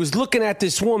 and he was looking at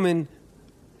this woman,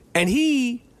 and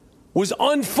he was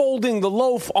unfolding the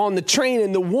loaf on the train,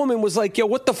 and the woman was like, yo,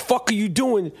 what the fuck are you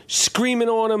doing? Screaming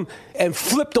on him and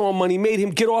flipped on Money, made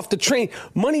him get off the train.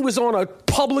 Money was on a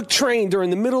public train during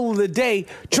the middle of the day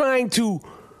trying to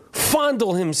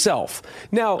fondle himself.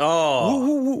 Now,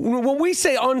 when we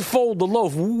say unfold the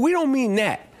loaf, we don't mean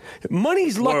that.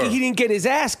 Money's lucky he didn't get his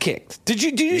ass kicked. Did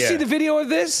you see the video of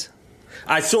this?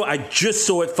 I just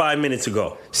saw it 5 minutes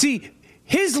ago. See,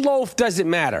 his loaf doesn't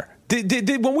matter.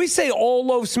 When we say all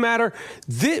loaves matter,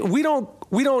 we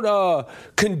don't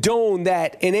condone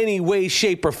that in any way,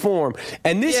 shape, or form.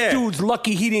 And this dude's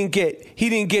lucky he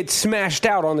didn't get smashed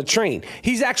out on the train.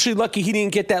 He's actually lucky he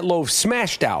didn't get that loaf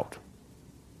smashed out.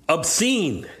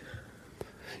 Obscene.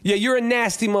 Yeah, you're a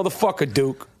nasty motherfucker,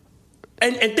 Duke.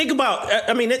 And think about,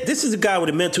 this is a guy with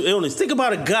a mental illness. Think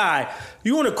about a guy,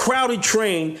 you're on a crowded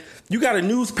train, you got a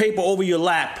newspaper over your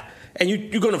lap, and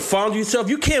you're going to fondle yourself.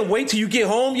 You can't wait till you get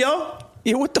home, yo?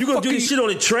 Yeah, what the fuck? You going to do this shit on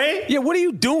the train? Yeah, what are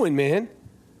you doing, man?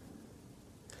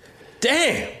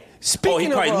 Damn. He's probably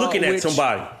looking at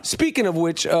somebody. Speaking of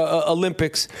which,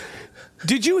 Olympics,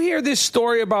 did you hear this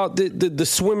story about the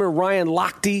swimmer Ryan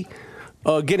Lochte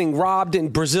getting robbed in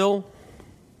Brazil?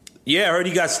 Yeah, I heard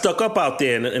he got stuck up out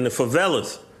there in the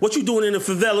favelas. What you doing in the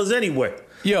favelas anyway?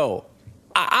 Yo,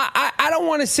 I don't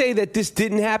want to say that this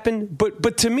didn't happen,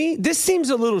 but to me, this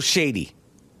seems a little shady.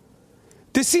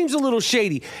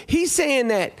 He's saying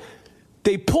that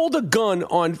they pulled a gun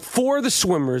on 4 of the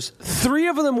swimmers. 3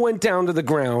 of them went down to the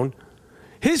ground.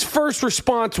 His first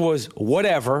response was,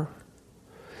 whatever.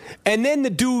 And then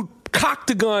the dude cocked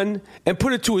the gun and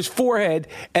put it to his forehead.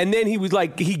 And then he was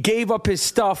like, he gave up his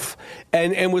stuff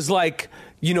and was like,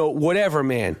 whatever,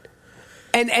 man.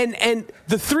 And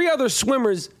the 3 other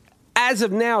swimmers as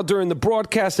of now, during the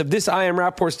broadcast of this I Am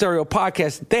Rappaport Stereo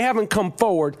podcast, they haven't come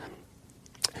forward.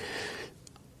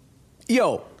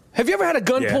 Yo, have you ever had a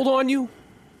gun pulled on you?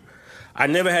 I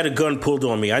never had a gun pulled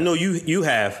on me. I know you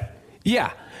have.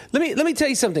 Yeah. Let me tell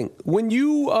you something. When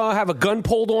you have a gun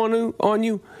pulled on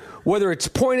you, whether it's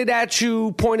pointed at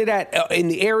you, pointed at in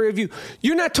the area of you,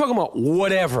 you're not talking about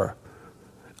whatever.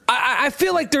 I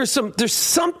feel like there's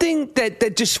something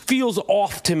that just feels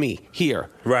off to me here.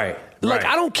 Right. Like,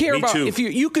 I don't care about if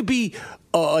you could be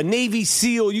a Navy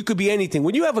SEAL, you could be anything.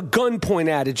 When you have a gun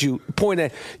pointed at you,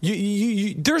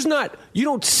 there's not, you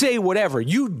don't say whatever.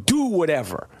 You do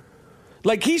whatever.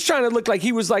 Like, he's trying to look like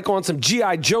he was like on some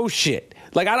G.I. Joe shit.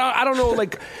 Like, I don't know,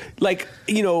 like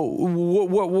you know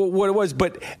what it was,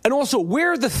 but and also,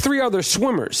 where are the 3 other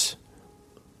swimmers?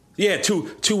 Yeah, to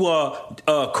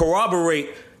corroborate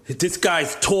this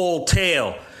guy's tall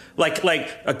tale, like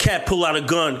a cat pull out a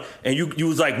gun and you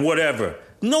was like whatever.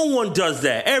 No one does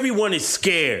that. Everyone is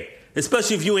scared,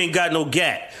 especially if you ain't got no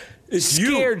gat. It's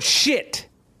scared shit.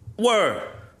 Word.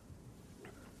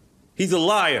 He's a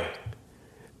liar.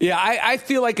 Yeah, I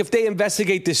feel like if they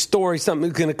investigate this story,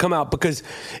 something's going to come out because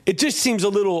it just seems a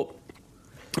little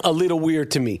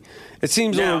weird to me. It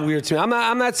seems a little weird to me.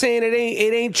 I'm not saying it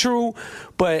ain't true,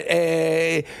 but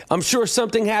I'm sure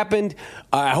something happened.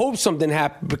 I hope something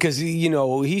happened because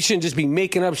he shouldn't just be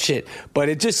making up shit. But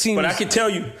it just seems. But I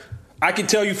can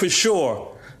tell you for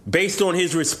sure, based on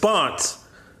his response,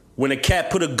 when a cat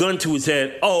put a gun to his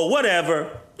head, oh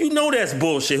whatever. You know that's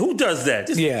bullshit. Who does that?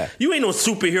 You ain't no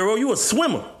superhero. You a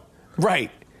swimmer.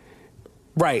 Right.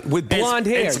 With blonde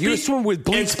hair. You swim with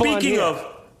bleached blonde hair.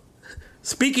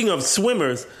 Speaking of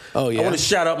swimmers, I want to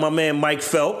shout out my man Mike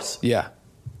Phelps. Yeah.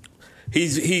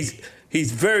 He's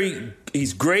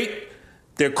great.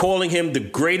 They're calling him the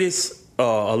greatest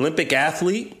Olympic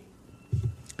athlete.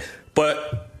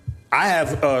 But I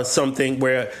have something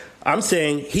where I'm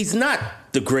saying he's not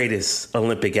the greatest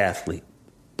Olympic athlete.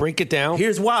 Break it down.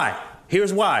 Here's why.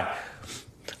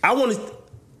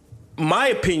 My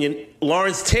opinion,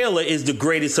 Lawrence Taylor is the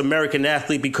greatest American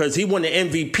athlete because he won the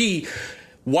MVP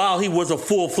while he was a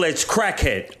full-fledged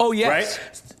crackhead. Oh, yes.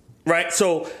 Right?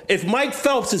 So if Mike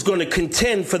Phelps is going to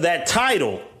contend for that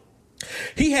title,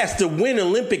 he has to win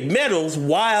Olympic medals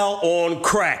while on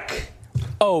crack.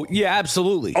 Oh, yeah,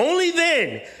 absolutely. Only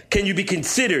then can you be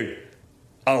considered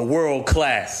a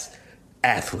world-class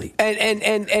athlete.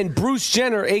 And Bruce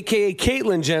Jenner, a.k.a.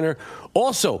 Caitlyn Jenner,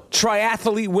 also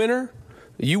triathlete winner.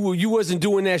 You wasn't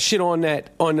doing that shit on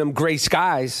them gray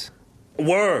skies.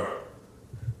 Word.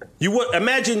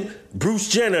 Imagine Bruce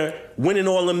Jenner winning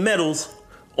all the medals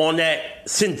on that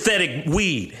synthetic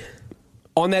weed.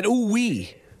 On that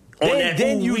ooh-wee.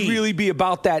 Then you'd really be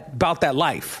about that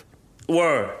life.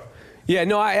 Word. Yeah,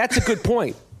 no, that's a good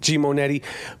point, G. Monetti.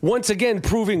 Once again,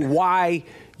 proving why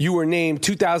you were named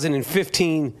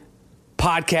 2015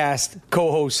 podcast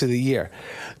co-host of the year.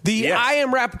 The I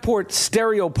Am Rappaport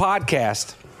Stereo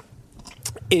podcast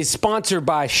is sponsored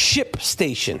by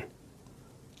ShipStation.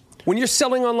 When you're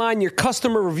selling online, your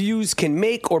customer reviews can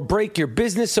make or break your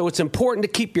business, so it's important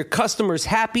to keep your customers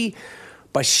happy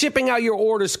by shipping out your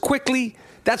orders quickly.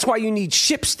 That's why you need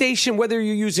ShipStation, whether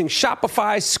you're using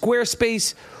Shopify,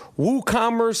 Squarespace,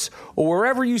 WooCommerce, or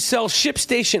wherever you sell.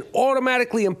 ShipStation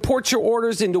automatically imports your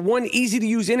orders into one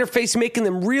easy-to-use interface, making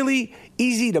them really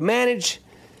easy to manage.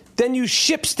 Then use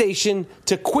ShipStation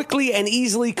to quickly and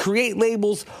easily create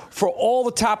labels for all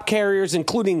the top carriers,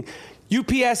 including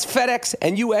UPS, FedEx,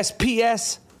 and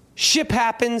USPS. Ship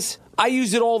happens. I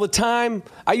use it all the time.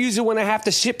 I use it when I have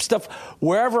to ship stuff,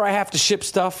 wherever I have to ship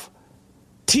stuff.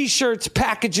 T-shirts,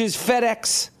 packages,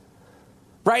 FedEx.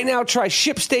 Right now, try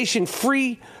ShipStation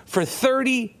free for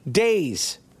 30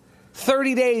 days.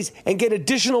 30 days and get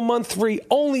additional month free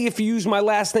only if you use my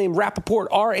last name, Rappaport,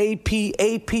 R-A-P-A-P-O-R-T.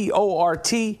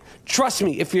 Trust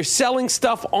me, if you're selling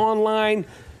stuff online,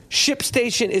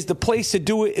 ShipStation is the place to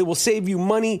do it. It will save you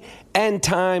money and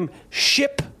time.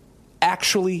 Ship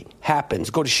actually happens.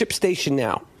 Go to ShipStation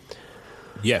now.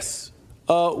 Yes.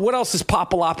 What else is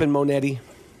pop-a-lopping, Monetti?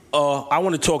 I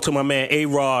want to talk to my man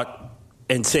A-Rod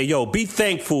and say, yo, be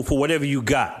thankful for whatever you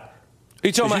got. Are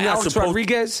you talking about Alex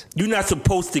Rodriguez? You're not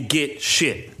supposed to get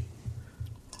shit.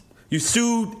 You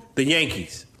sued the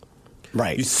Yankees.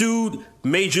 Right. You sued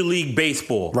Major League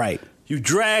Baseball. Right. You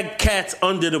dragged cats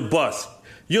under the bus.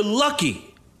 You're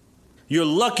lucky. You're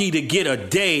lucky to get a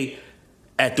day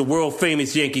at the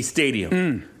world-famous Yankee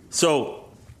Stadium. So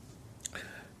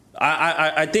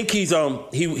I think he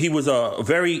was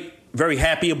very, very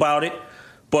happy about it,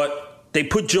 but they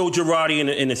put Joe Girardi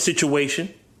in a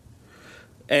situation.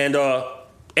 And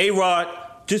A-Rod,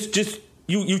 just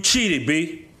you cheated,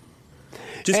 B.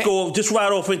 Just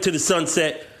ride off into the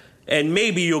sunset, and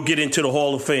maybe you'll get into the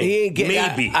Hall of Fame. He ain't getting,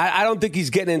 maybe. I don't think he's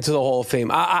getting into the Hall of Fame.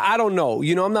 I don't know.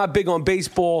 I'm not big on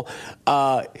baseball.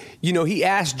 He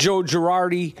asked Joe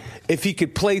Girardi if he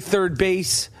could play third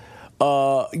base,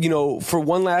 for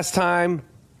one last time.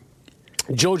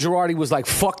 Joe Girardi was like,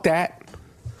 fuck that.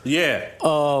 Yeah.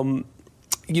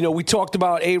 We talked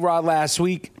about A-Rod last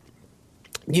week.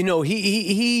 He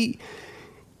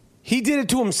did it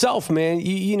to himself, man.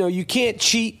 You can't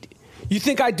cheat. You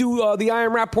think I do the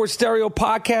Iron Rapport Stereo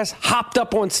podcast hopped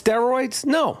up on steroids?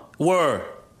 No. Word.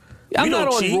 I'm not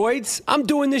on roids. I'm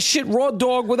doing this shit raw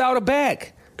dog without a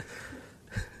bag.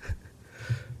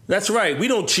 That's right. We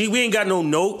don't cheat. We ain't got no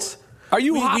notes. Are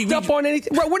you hopped up on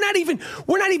anything? We're not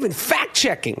even fact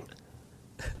checking.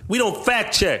 We don't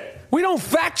fact check. We don't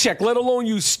fact check, let alone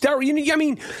use steroids. I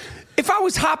mean, if I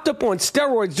was hopped up on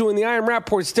steroids doing the Iron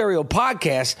Rapport Stereo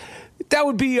podcast, that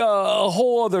would be a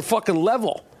whole other fucking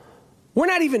level. We're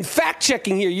not even fact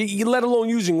checking here, you let alone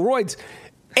using roids.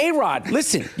 A-Rod,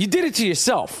 listen, you did it to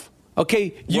yourself,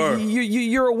 okay? You're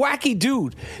a wacky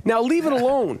dude. Now leave it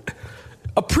alone.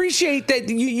 Appreciate that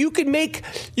you can make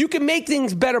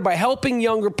things better by helping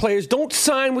younger players. Don't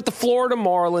sign with the Florida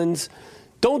Marlins.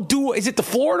 Is it the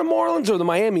Florida Marlins or the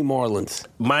Miami Marlins?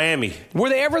 Miami. Were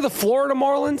they ever the Florida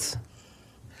Marlins?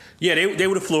 Yeah, they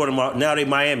were the Florida Marlins. Now they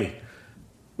Miami.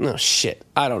 No, shit.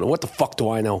 I don't know. What the fuck do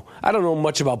I know? I don't know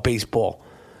much about baseball.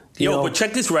 But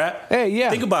check this, Rap. Hey, yeah.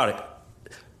 Think about it.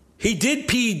 He did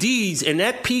PEDs, and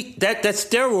that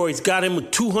steroids got him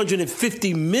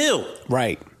 $250 million.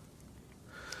 Right.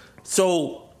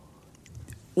 So,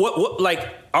 what? Like,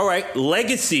 all right,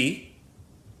 legacy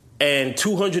and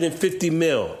 $250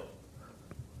 million.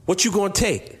 What you gonna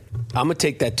take? I'm gonna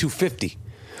take that $250.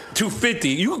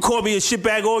 $250. You can call me a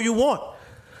shitbag all you want.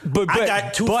 But I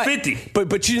got $250.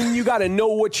 But you got to know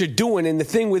what you're doing. And the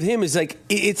thing with him is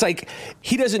it's like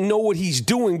he doesn't know what he's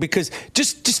doing because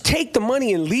just take the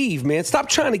money and leave, man. Stop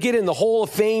trying to get in the Hall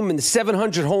of Fame and the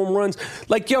 700 home runs.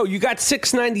 Like, you got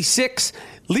 696.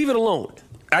 Leave it alone.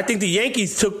 I think the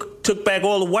Yankees took back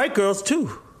all the white girls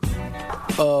too.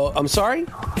 I'm sorry?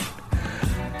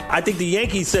 I think the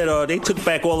Yankees said they took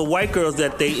back all the white girls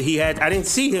that he had. I didn't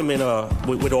see him in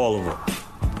with all of them.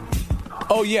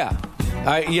 Oh yeah.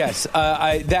 Yes,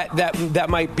 that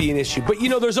might be an issue. But,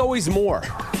 there's always more.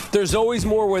 There's always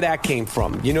more where that came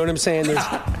from. You know what I'm saying?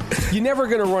 You're never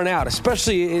going to run out,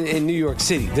 especially in New York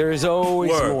City. There is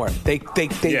always more. They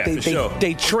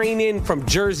train in from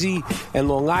Jersey and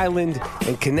Long Island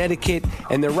and Connecticut,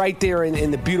 and they're right there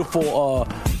in the beautiful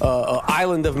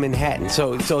island of Manhattan.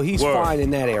 So he's fine in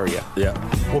that area. Yeah.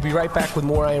 We'll be right back with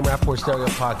more Iron Rapport Stereo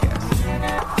podcast.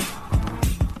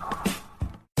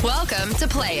 Welcome to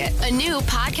Play It, a new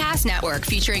podcast network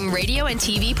featuring radio and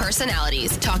TV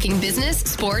personalities talking business,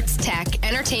 sports, tech,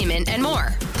 entertainment, and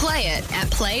more. Play it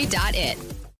at play.it.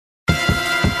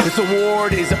 This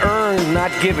award is earned,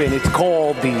 not given. It's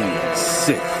called the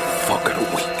Sick Fuck of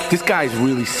the Week. This guy's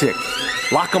really sick.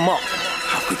 Lock him up.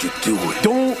 How could you do it?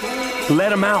 Don't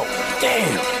let him out.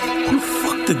 Damn. You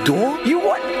fucked the dog? You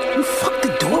what? You fucked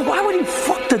the dog? Why would you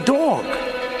fuck the dog?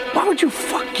 Why would you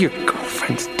fuck your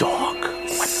girlfriend's dog?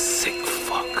 Sick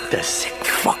fuck. The Sick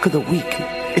Fuck of the Week.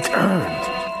 It's earned.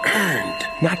 Earned.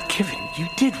 Not given. You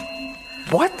did.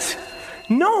 What?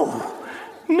 No.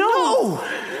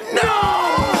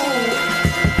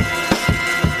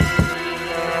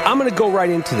 I'm going to go right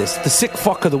into this. The Sick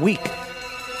Fuck of the Week.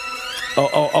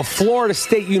 A Florida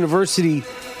State University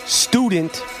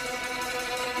student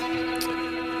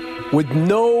with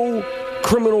no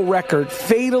criminal record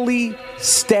fatally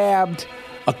stabbed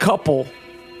a couple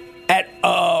at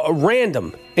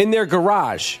random in their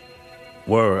garage.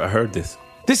 Word, I heard this.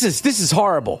 This is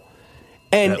horrible.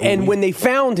 And when they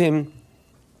found him,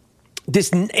 a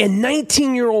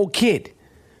 19-year-old kid,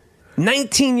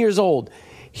 19 years old,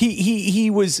 he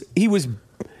was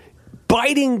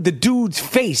biting the dude's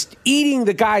face, eating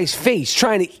the guy's face,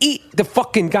 trying to eat the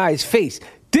fucking guy's face.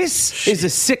 This is a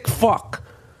sick fuck.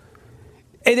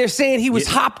 And they're saying he was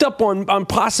hopped up on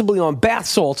possibly on bath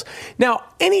salts. Now,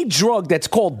 any drug that's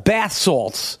called bath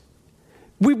salts,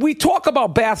 we talk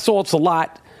about bath salts a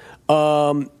lot.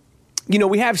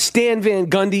 We have Stan Van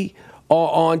Gundy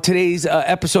on today's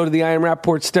episode of the Iron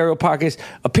Rapport Stereo Podcast.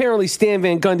 Apparently, Stan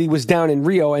Van Gundy was down in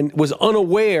Rio and was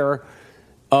unaware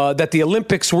that the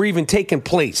Olympics were even taking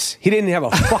place. He didn't have a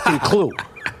fucking clue.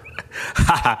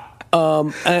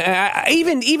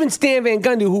 Even Stan Van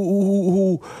Gundy,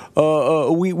 who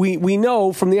we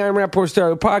know from the Iron Rapport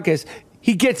Stereo Podcast,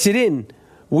 he gets it in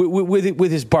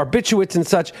with his barbiturates and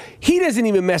such. He doesn't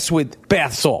even mess with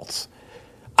bath salts.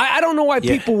 I don't know why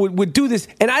people would do this,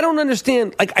 and I don't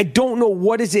understand. Like, I don't know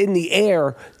what is in the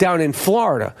air down in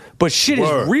Florida, but shit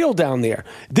is real down there.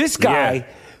 This guy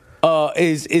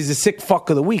is a sick fuck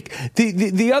of the week.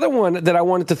 The other one that I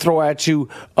wanted to throw at you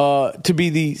to be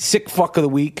the sick fuck of the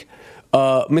week,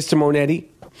 Mr. Monetti.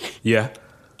 Yeah.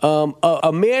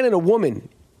 A man and a woman.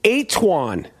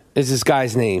 Atwan is this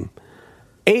guy's name.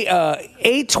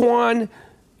 Atwan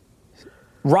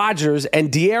Rogers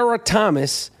and De'Ara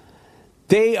Thomas,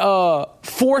 they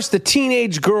forced a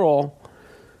teenage girl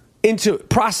into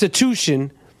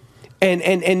prostitution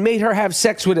and made her have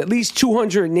sex with at least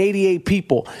 288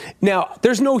 people. Now,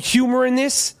 there's no humor in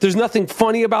this. There's nothing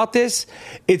funny about this.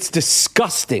 It's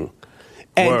disgusting.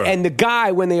 And the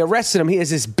guy, when they arrested him, he has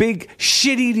this big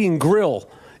shit-eating grill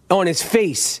on his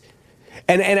face.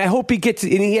 And I hope he gets,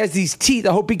 and he has these teeth.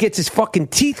 I hope he gets his fucking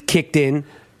teeth kicked in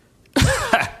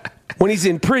when he's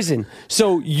in prison.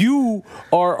 So you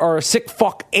are a sick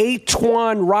fuck,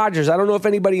 Atwan Rogers. I don't know if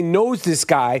anybody knows this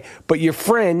guy, but your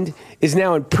friend is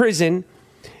now in prison,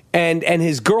 and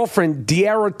his girlfriend,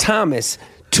 De'Ara Thomas.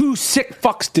 Two sick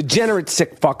fucks, degenerate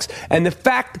sick fucks. And the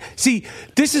fact, see,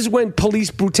 this is when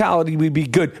police brutality would be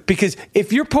good. Because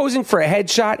if you're posing for a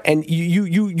headshot and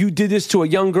you did this to a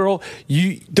young girl,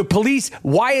 the police,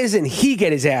 why isn't he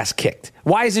get his ass kicked?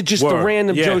 Why is it just a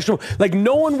random Joe Schmo? Like,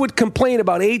 no one would complain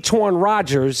about Atwan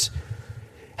Rogers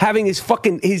having his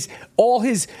fucking, all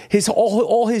his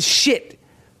shit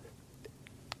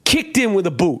kicked in with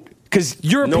a boot. Because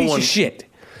you're a piece of shit.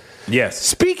 Yes.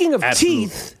 Speaking of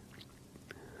teeth,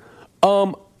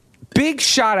 big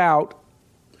shout out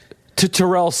to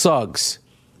Terrell Suggs.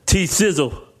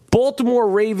 T-Sizzle. Baltimore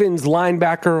Ravens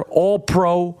linebacker, all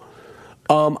pro.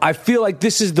 I feel like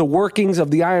this is the workings of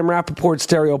the I Am Rappaport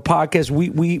Stereo podcast.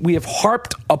 We have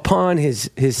harped upon his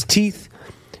teeth,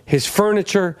 his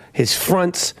furniture, his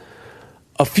fronts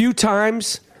a few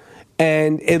times,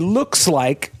 and it looks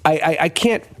like, I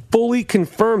can't fully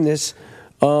confirm this.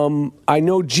 I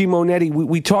know G Monetti.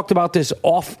 We talked about this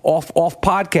off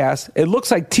podcast. It looks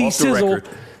like T-Sizzle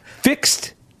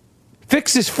fixed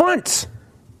his fronts.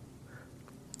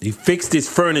 He fixed his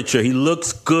furniture. He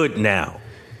looks good now.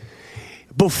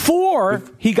 Before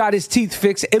he got his teeth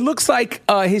fixed, it looks like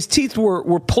his teeth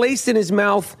were placed in his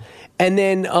mouth and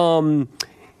then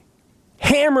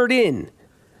hammered in.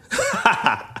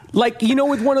 Like, you know,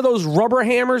 with one of those rubber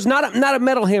hammers, not a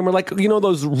metal hammer, like, you know,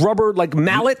 those rubber, like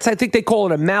mallets. I think they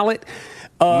call it a mallet.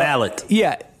 Mallet.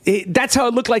 Yeah, that's how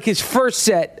it looked like his first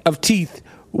set of teeth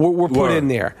were put in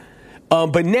there.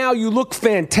 But now you look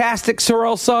fantastic,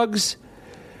 Terrell Suggs.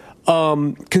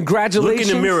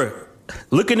 Congratulations.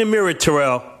 Look in the mirror,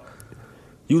 Terrell.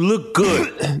 You look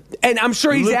good. And I'm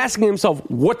sure he's asking himself,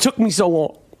 what took me so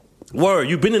long? Word,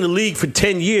 you've been in the league for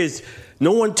 10 years.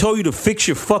 No one told you to fix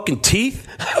your fucking teeth?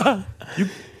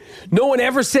 No one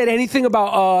ever said anything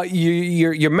about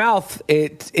your mouth.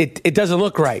 It doesn't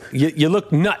look right. You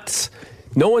look nuts.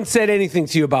 No one said anything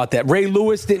to you about that. Ray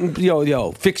Lewis didn't,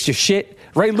 fix your shit.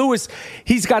 Ray Lewis,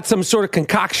 he's got some sort of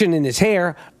concoction in his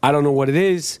hair. I don't know what it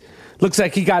is. Looks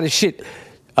like he got his shit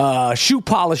shoe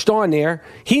polished on there.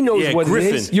 He knows what Griffin.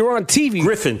 it is. You're on TV.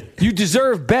 Griffin. You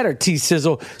deserve better,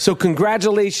 T-Sizzle. So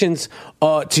congratulations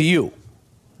to you.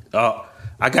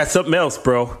 I got something else,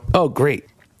 bro. Oh, great.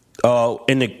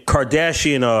 In the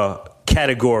Kardashian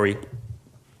category,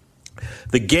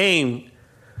 the Game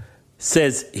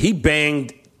says he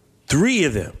banged 3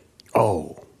 of them.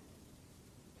 Oh.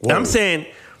 I'm saying...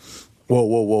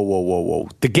 Whoa.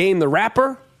 The Game, the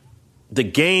rapper? The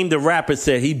Game, the rapper,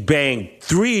 said he banged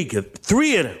 3 of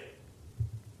them.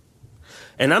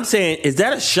 And I'm saying, is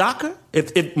that a shocker?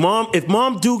 If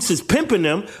Mom Dukes is pimping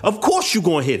them, of course you're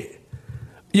going to hit it.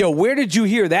 Yo, where did you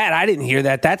hear that? I didn't hear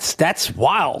that. That's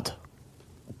wild.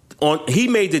 He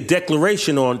made the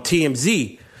declaration on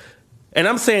TMZ, and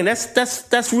I'm saying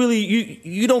that's really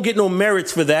you don't get no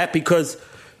merits for that because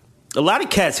a lot of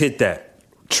cats hit that.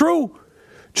 True.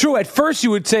 At first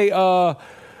you would say, but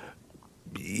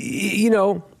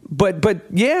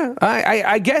yeah,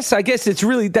 I guess that's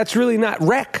really not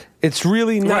rec. It's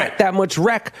really not that much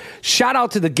rec. Shout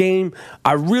out to the Game.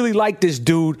 I really like this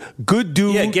dude. Good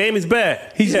dude. Yeah, Game is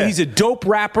bad. He's a dope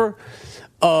rapper.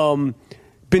 Been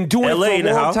doing LA it for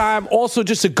a long time. Also,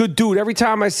 just a good dude. Every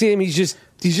time I see him, he's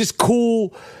just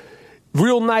cool,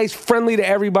 real nice, friendly to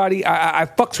everybody. I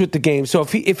fucks with the Game. So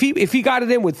if he got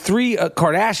it in with 3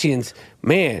 Kardashians,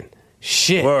 man,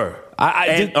 shit. Word.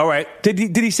 All right.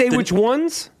 Did he say which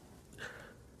ones?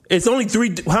 It's only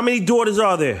 3. How many daughters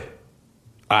are there?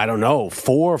 I don't know.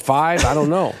 4 or 5? I don't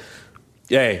know.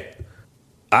 Hey,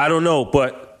 I don't know.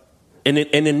 But in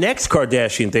the next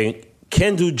Kardashian thing,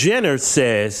 Kendall Jenner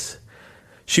says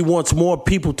She wants more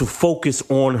people to focus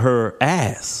on her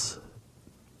ass.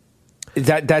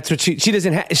 That's what she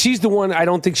doesn't have. She's the one. I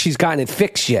don't think she's gotten it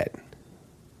fixed yet.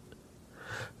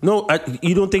 No,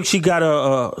 you don't think she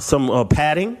got some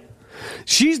padding?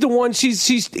 She's the one.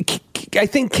 She's. I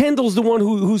think Kendall's the one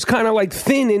who's kind of like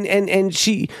thin and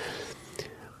she.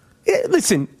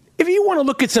 Listen, if you want to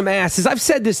look at some asses, I've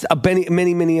said this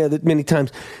many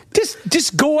times.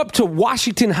 Just go up to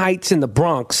Washington Heights in the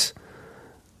Bronx.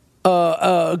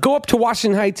 Go up to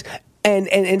Washington Heights.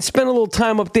 And spend a little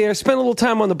time up there. Spend a little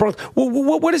time on the Bronx.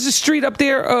 What is the street up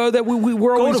there that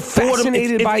we're always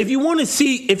fascinated by? If you want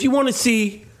to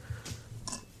see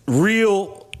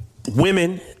real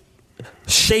women,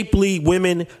 shapely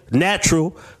women,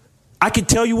 natural, I can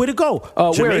tell you where to go.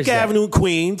 Jamaica Avenue in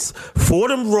Queens,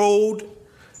 Fordham Road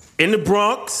in the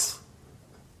Bronx.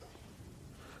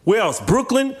 Where else?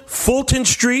 Brooklyn, Fulton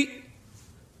Street.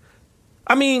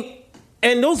 I mean.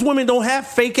 And those women don't have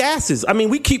fake asses. I mean,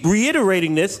 we keep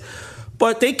reiterating this,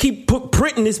 but they keep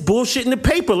printing this bullshit in the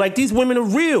paper like these women are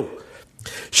real.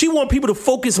 She want people to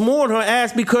focus more on her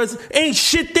ass because ain't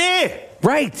shit there.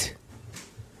 Right.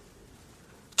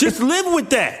 Just live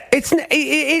with that.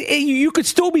 You could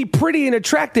still be pretty and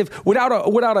attractive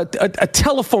without a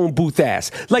telephone booth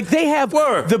ass. Like they have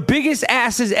the biggest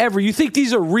asses ever. You think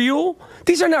these are real?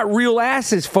 These are not real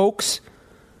asses, folks.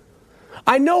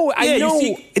 I know that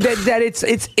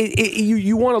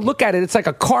you want to look at it. It's like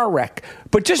a car wreck,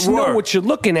 but just know what you're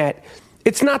looking at.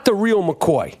 It's not the real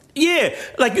McCoy. Yeah,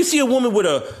 like you see a woman with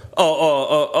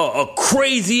a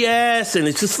crazy ass, and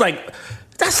it's just like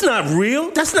that's not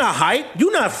real. That's not hype.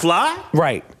 You not fly,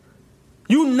 right?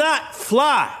 You not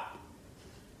fly.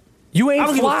 You ain't I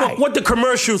don't fly. give a fuck what the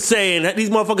commercial's saying. That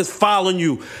these motherfuckers following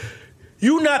you.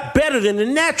 You not better than the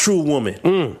natural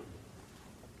woman.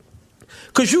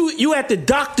 Because you at the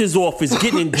doctor's office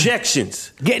getting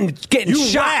injections. getting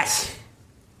shots. Whack.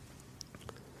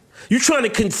 You trying to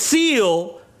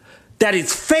conceal that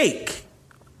it's fake.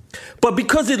 But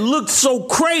because it looks so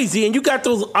crazy and you got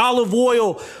those olive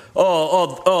oil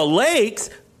legs,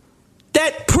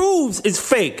 that proves it's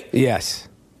fake. Yes.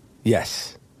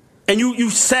 And you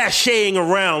sashaying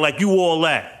around like you all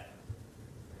that.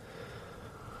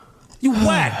 You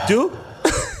whack, dude.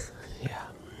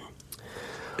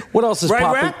 What else is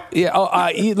popping? Rap?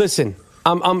 Yeah. Listen,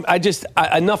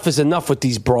 enough is enough with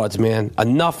these broads, man.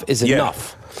 Enough is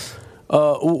enough.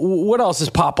 What else is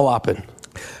pop-a-lopping?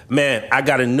 Man, I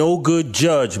got a no good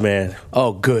judge, man.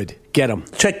 Oh, good. Get him.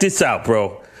 Check this out,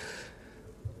 bro.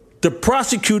 The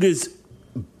prosecutors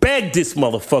begged this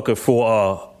motherfucker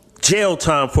for jail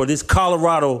time for this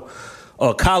Colorado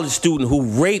college student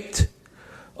who raped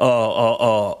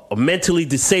a mentally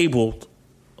disabled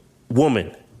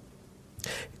woman.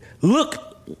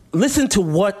 Listen to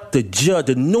what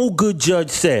the no-good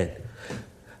judge said.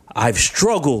 I've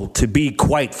struggled, to be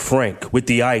quite frank, with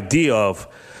the idea of,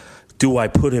 do I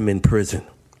put him in prison?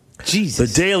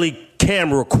 Jesus. The Daily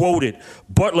Camera quoted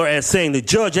Butler as saying, the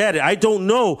judge added, I don't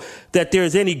know that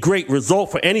there's any great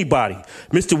result for anybody.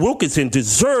 Mr. Wilkinson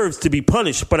deserves to be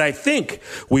punished, but I think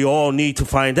we all need to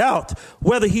find out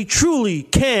whether he truly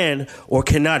can or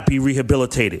cannot be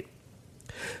rehabilitated.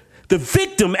 The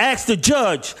victim asked the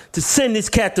judge to send this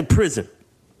cat to prison.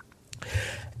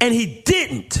 And he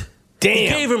didn't. Damn. He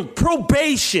gave him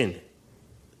probation.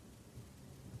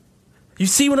 You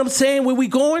see what I'm saying? Where we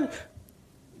going?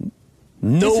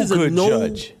 No good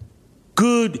judge.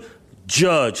 Good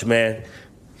judge, man.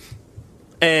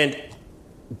 And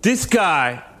this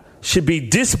guy should be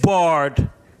disbarred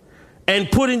and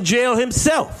put in jail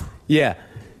himself. Yeah.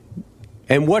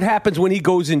 And what happens when he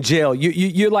goes in jail?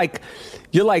 You're like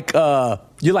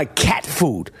cat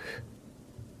food.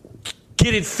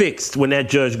 Get it fixed when that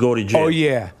judge go to jail. Oh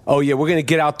yeah. We're gonna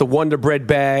get out the Wonder Bread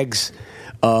bags,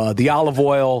 the olive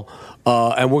oil,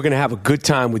 and we're gonna have a good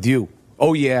time with you.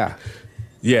 Oh yeah.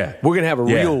 Yeah. We're gonna have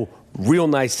a real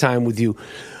nice time with you.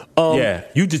 Yeah.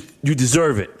 You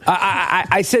deserve it.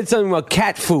 I said something about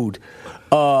cat food.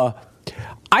 I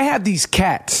have these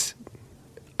cats.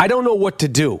 I don't know what to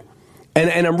do.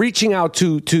 And I'm reaching out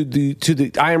to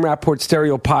the I Am Rapport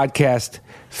Stereo podcast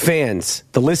fans,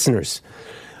 the listeners.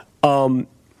 In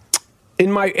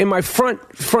my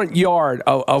front yard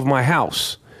of my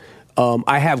house,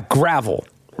 I have gravel,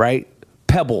 right?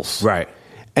 Pebbles, right?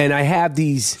 And I have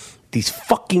these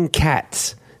fucking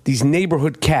cats, these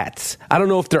neighborhood cats. I don't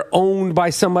know if they're owned by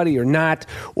somebody or not,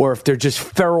 or if they're just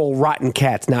feral, rotten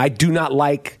cats. Now, I do not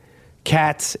like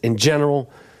cats in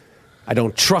general. I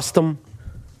don't trust them.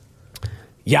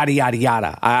 Yada, yada,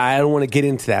 yada. I don't want to get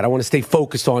into that. I want to stay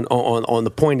focused on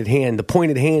the point at hand. The point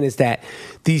at hand is that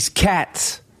these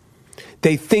cats,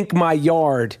 they think my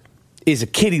yard is a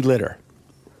kitty litter.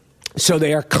 So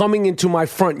they are coming into my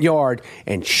front yard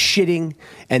and shitting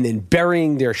and then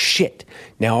burying their shit.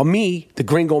 Now, me, the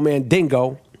Gringo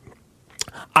Mandingo,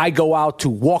 I go out to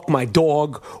walk my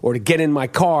dog or to get in my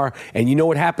car, and you know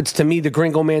what happens to me, the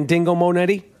Gringo Mandingo,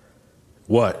 Monetti?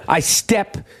 What? I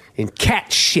step in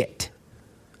cat shit.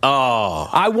 Oh.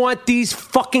 I want these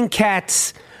fucking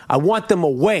cats. I want them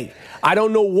away. I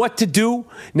don't know what to do.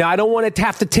 Now, I don't want to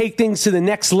have to take things to the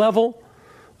next level.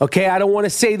 Okay? I don't want to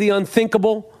say the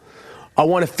unthinkable. I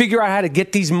want to figure out how to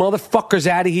get these motherfuckers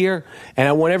out of here. And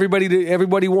I want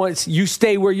everybody wants, you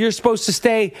stay where you're supposed to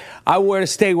stay. I want to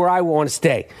stay where I want to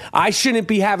stay. I shouldn't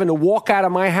be having to walk out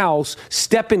of my house,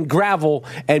 step in gravel,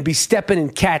 and be stepping in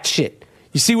cat shit.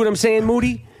 You see what I'm saying,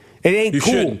 Moody? It ain't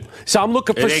cool. Shouldn't. So I'm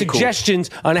looking for suggestions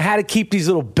on how to keep these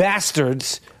little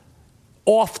bastards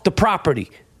off the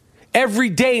property. Every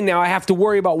day now I have to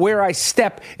worry about where I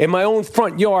step in my own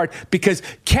front yard because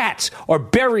cats are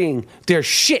burying their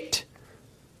shit.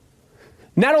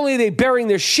 Not only are they burying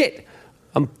their shit,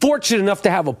 I'm fortunate enough to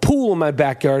have a pool in my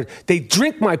backyard. They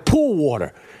drink my pool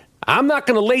water. I'm not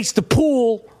going to lace the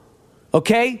pool,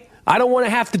 okay? I don't want to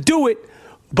have to do it,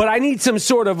 but I need some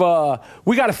sort of,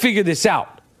 we got to figure this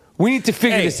out. We need to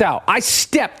figure this out. I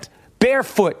stepped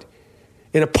barefoot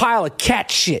in a pile of cat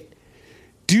shit.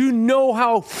 Do you know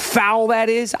how foul that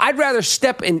is? I'd rather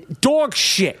step in dog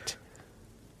shit,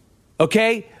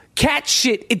 okay? Cat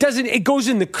shit, it goes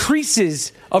in the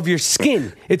creases of your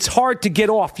skin. It's hard to get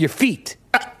off your feet.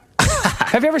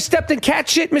 Have you ever stepped in cat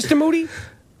shit, Mr. Moody?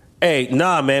 Hey,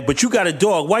 nah, man, but you got a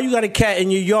dog. Why you got a cat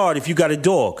in your yard if you got a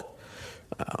dog?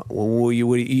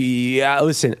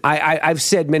 Listen, I've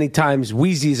said many times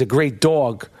Wheezy is a great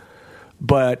dog,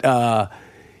 but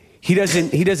he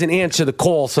doesn't answer the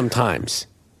call sometimes.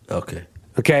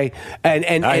 Okay,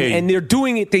 and they're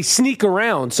doing it. They sneak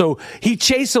around, so he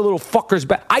chased the little fuckers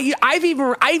back.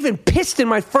 I even pissed in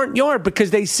my front yard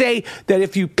because they say that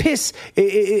if you piss,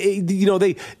 they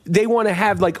want to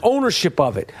have like ownership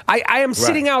of it. I am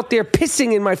sitting out there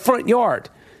pissing in my front yard.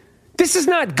 This is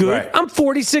not good. I'm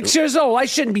 46 years old. I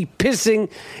shouldn't be pissing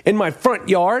in my front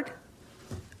yard.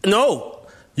 No,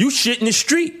 you shit in the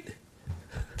street.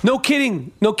 No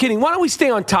kidding. Why don't we stay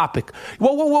on topic?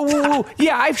 Whoa.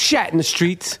 Yeah, I've shat in the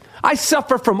streets. I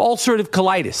suffer from ulcerative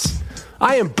colitis.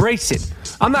 I embrace it.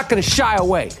 I'm not going to shy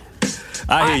away.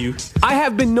 I hear you. I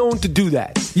have been known to do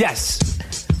that.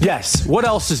 Yes. What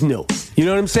else is new? You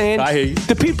know what I'm saying? I hear you.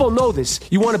 The people know this.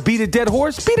 You want to beat a dead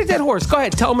horse? Beat a dead horse. Go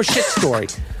ahead. Tell them a shit story.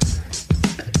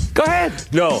 Go ahead.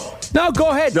 No, go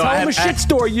ahead. Tell them a shit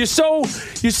story. You're so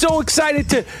excited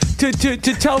to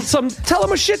tell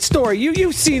them a shit story.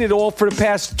 You've seen it all for the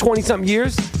past 20-something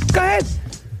years. Go ahead.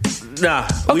 Nah,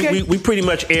 okay. we pretty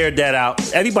much aired that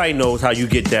out. Everybody knows how you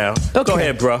get down. Okay. Go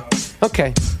ahead, bro.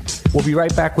 Okay. We'll be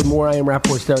right back with more I Am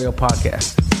Rapport Stereo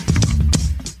podcast.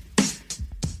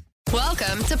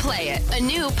 Welcome to Play It, a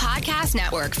new podcast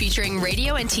network featuring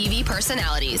radio and TV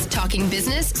personalities talking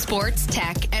business, sports,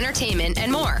 tech, entertainment, and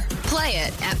more. Play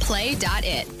it at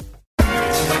play.it.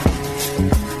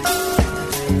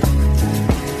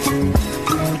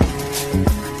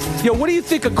 Yo, what do you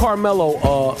think of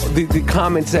Carmelo, the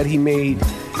comments that he made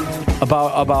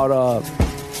about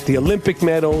the Olympic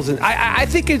medals? And I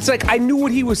think it's like I knew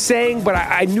what he was saying, but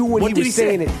I knew when he was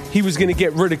saying it, he was going to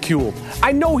get ridiculed.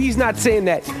 I know he's not saying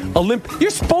that you're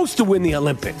supposed to win the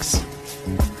Olympics.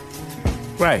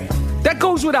 Right. That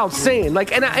goes without saying.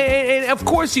 Like, and of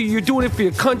course you're doing it for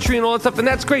your country and all that stuff, and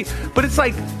that's great. But it's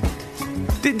like,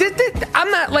 I'm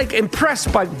not like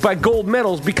impressed by gold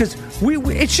medals because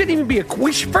it shouldn't even be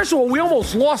first of all, we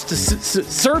almost lost to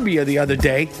Serbia the other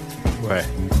day. Right.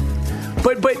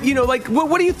 But you know, like,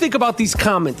 what do you think about these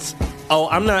comments? Oh,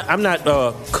 I'm not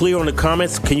clear on the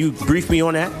comments. Can you brief me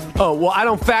on that? Oh, well, I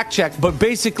don't fact check, but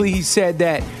basically he said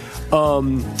that,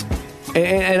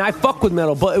 and I fuck with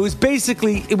Melo, but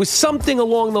it was something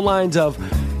along the lines of,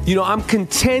 you know, I'm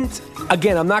content.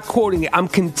 Again, I'm not quoting it. I'm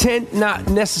content not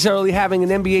necessarily having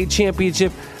an NBA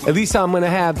championship. At least I'm going to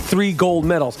have 3 gold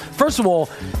medals. First of all,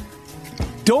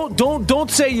 Don't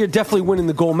say you're definitely winning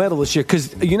the gold medal this year because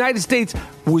the United States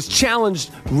was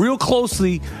challenged real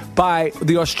closely by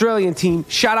the Australian team.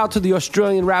 Shout out to the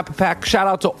Australian Rapper Pack. Shout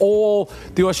out to all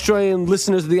the Australian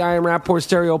listeners of the I Am Rapport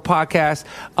Stereo podcast.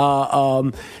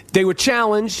 They were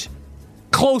challenged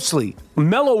closely.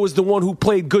 Melo was the one who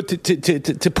played good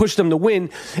to push them to win,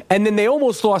 and then they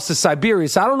almost lost to Serbia.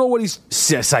 So I don't know what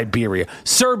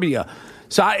Serbia.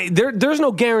 So there's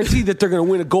no guarantee that they're going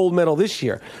to win a gold medal this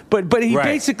year. But he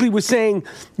basically was saying,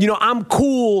 you know, I'm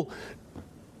cool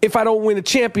if I don't win a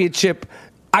championship.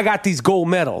 I got these gold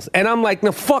medals. And I'm like,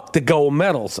 no, fuck the gold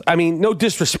medals. I mean, no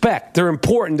disrespect. They're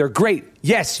important. They're great.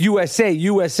 Yes, USA,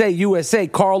 USA, USA.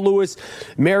 Carl Lewis,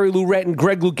 Mary Lou Retton,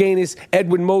 Greg Louganis,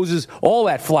 Edwin Moses, all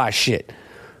that fly shit.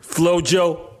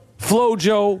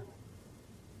 Flojo.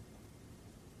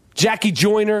 Jackie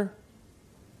Joyner.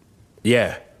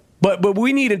 Yeah. But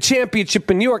we need a championship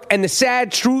in New York. And the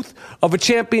sad truth of a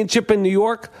championship in New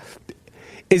York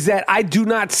is that I do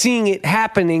not see it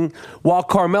happening while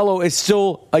Carmelo is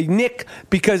still a Knick,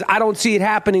 because I don't see it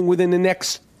happening within the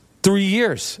next 3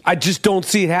 years. I just don't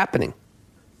see it happening.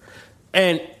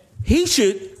 And he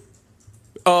should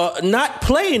not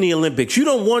play in the Olympics. You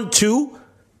don't want to.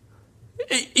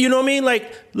 You know what I mean?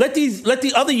 Like, let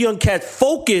the other young cats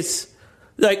focus.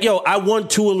 Like, yo, I won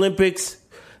 2 Olympics.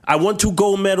 I won 2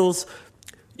 gold medals.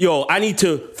 Yo, I need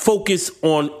to focus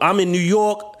on, I'm in New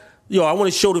York. Yo, I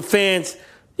want to show the fans.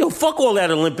 Yo, fuck all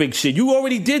that Olympic shit. You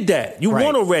already did that. You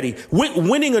won already.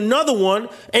 Winning another one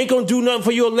ain't going to do nothing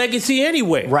for your legacy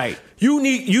anyway. Right. You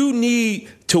need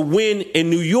to win in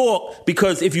New York,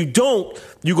 because if you don't,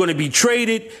 you're going to be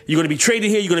traded. You're going to be traded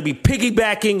here. You're going to be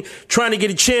piggybacking, trying to get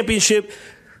a championship.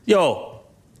 Yo,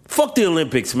 fuck the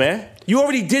Olympics, man. You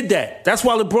already did that. That's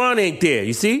why LeBron ain't there,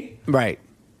 you see? Right.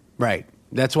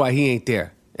 That's why he ain't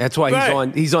there. That's why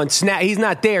he's on Snap. He's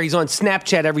not there. He's on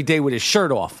Snapchat every day with his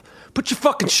shirt off. Put your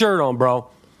fucking shirt on, bro.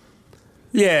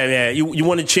 Yeah. You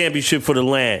won a championship for the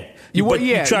land.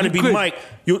 You're trying to be Mike.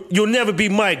 You'll never be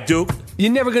Mike, Duke.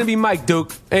 You're never going to be Mike,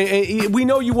 Duke. And we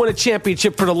know you won a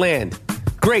championship for the land.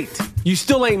 Great. You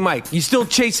still ain't Mike. You still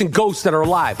chasing ghosts that are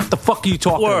alive. What the fuck are you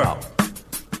talking about?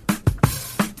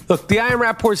 Look, the I Am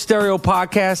Rappaport Stereo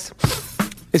podcast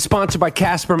is sponsored by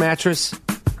Casper Mattress.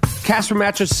 Casper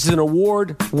Mattress is an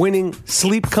award-winning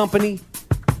sleep company.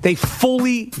 They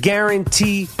fully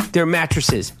guarantee their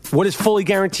mattresses. What does fully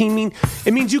guarantee mean?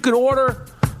 It means you can order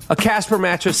a Casper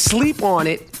mattress, sleep on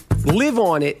it, live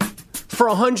on it for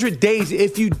 100 days.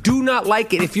 If you do not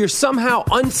like it, if you're somehow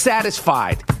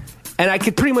unsatisfied, and I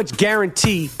can pretty much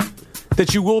guarantee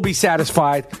that you will be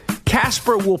satisfied,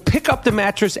 Casper will pick up the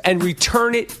mattress and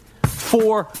return it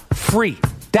for free.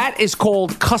 That is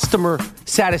called customer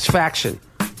satisfaction.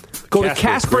 Go to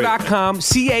Casper.com,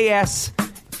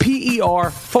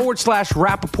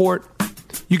 CASPER/Rappaport.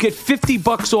 You get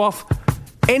 $50 off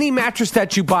any mattress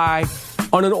that you buy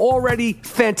on an already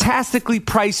fantastically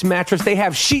priced mattress. They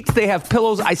have sheets, they have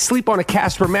pillows. I sleep on a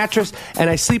Casper mattress, and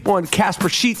I sleep on Casper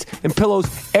sheets and pillows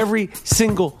every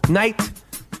single night.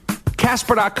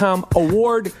 Casper.com,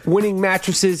 award-winning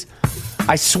mattresses.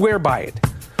 I swear by it.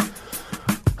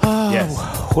 Yes.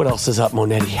 What else is up,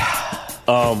 Monetti?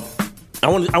 I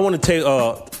want to take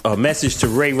a message to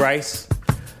Ray Rice.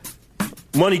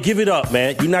 Money, give it up,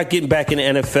 man. You're not getting back in the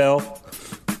NFL.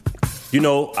 You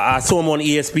know, I saw him on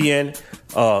ESPN,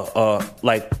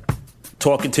 like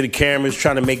talking to the cameras,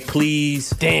 trying to make pleas.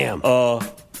 Damn. You know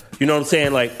what I'm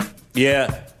saying? Like,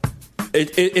 yeah.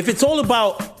 If it's all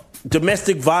about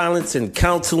domestic violence and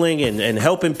counseling and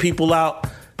helping people out,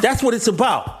 that's what it's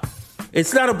about.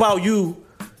 It's not about you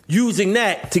using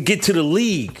that to get to the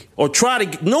league or try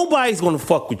to. Nobody's gonna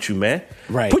fuck with you, man.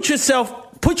 Right. Put yourself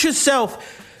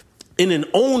in an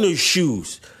owner's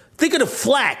shoes. Think of the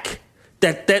flack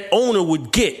that owner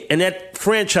would get and that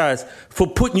franchise for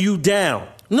putting you down.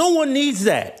 No one needs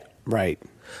that. Right.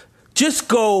 Just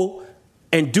go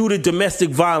and do the domestic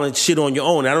violence shit on your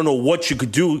own. I don't know what you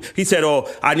could do. He said, "Oh,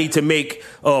 I need to make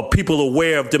people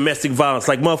aware of domestic violence."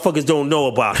 Like motherfuckers don't know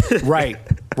about it. Right.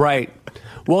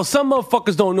 Well, some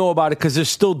motherfuckers don't know about it because they're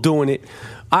still doing it.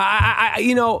 I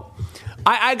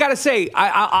gotta say,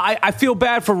 I feel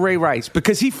bad for Ray Rice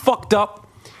because he fucked up.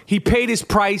 He paid his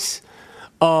price.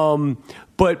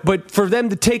 But for them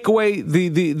to take away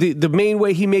the main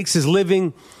way he makes his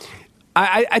living,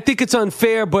 I think it's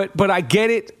unfair. But I get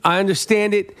it. I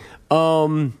understand it.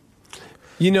 The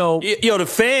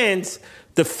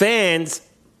fans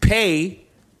pay,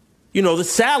 the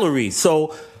salary.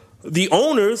 So the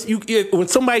owners, when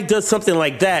somebody does something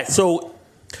like that, so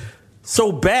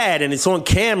bad and it's on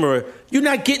camera, you're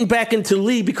not getting back into the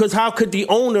league because how could the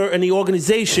owner and the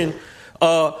organization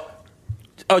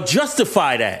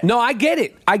justify that? No, I get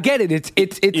it.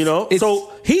 It's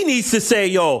so he needs to say,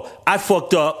 "Yo, I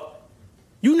fucked up."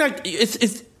 You not?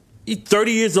 It's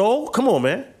 30 years old. Come on,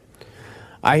 man.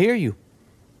 I hear you.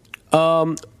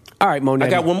 All right,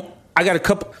 Monetti. I got a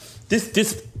couple.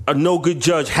 This a no good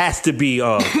judge has to be.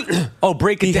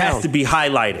 Break it down. He has to be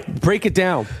highlighted. Break it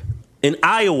down. In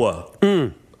Iowa,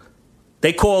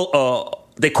 they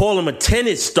call him a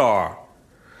tennis star.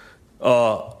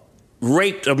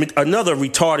 Raped another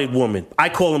retarded woman. I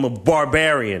call him a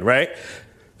barbarian, right?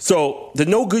 So the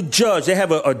no good judge, they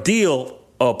have a deal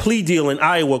plea deal in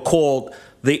Iowa called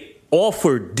the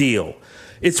offer deal.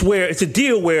 It's a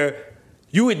deal where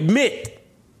you admit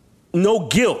no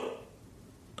guilt,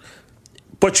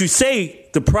 but you say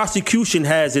the prosecution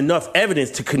has enough evidence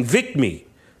to convict me.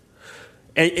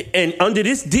 And under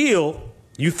this deal,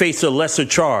 you face a lesser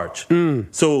charge.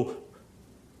 So,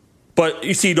 but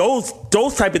you see, those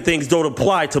type of things don't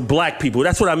apply to black people.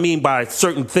 That's what I mean by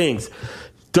certain things.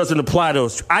 Doesn't apply to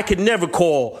those. I could never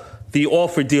call the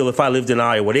offer deal if I lived in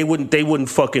Iowa. They wouldn't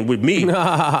fucking with me.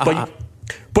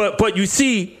 But you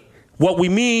see what we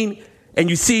mean, and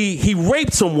you see he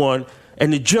raped someone,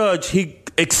 and the judge, he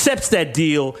accepts that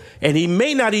deal, and he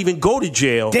may not even go to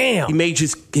jail. Damn. He may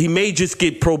just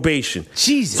get probation.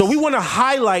 Jesus. So we want to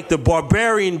highlight the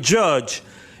barbarian judge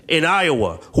in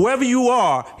Iowa. Whoever you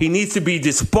are, he needs to be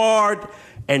disbarred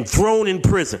and thrown in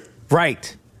prison.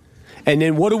 Right. And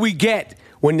then what do we get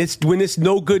when this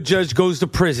no good judge goes to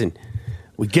prison?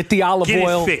 We get the olive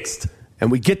oil it fixed.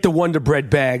 And we get the Wonder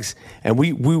Bread bags, and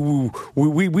we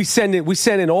send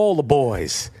in all the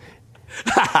boys.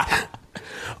 I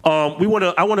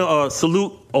want to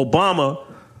salute Obama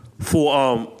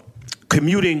for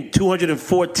commuting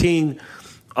 214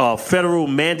 federal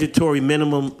mandatory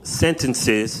minimum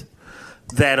sentences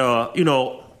that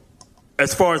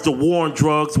as far as the war on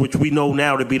drugs, which we know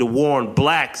now to be the war on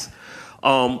blacks,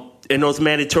 and those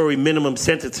mandatory minimum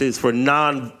sentences for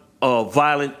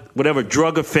non-violent whatever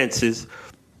drug offenses.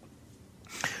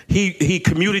 He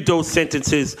commuted those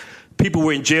sentences. People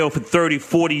were in jail for 30,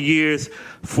 40 years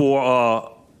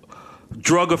for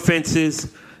drug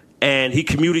offenses, and he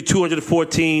commuted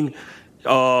 214.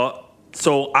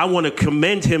 So I want to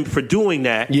commend him for doing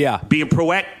that. Yeah, being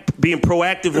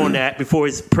proactive on that before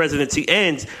his presidency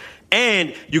ends.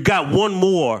 And you got one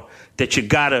more that you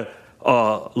gotta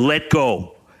let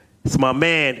go. It's my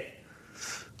man,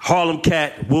 Harlem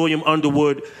Cat, William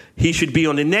Underwood. He should be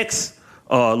on the next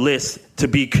list to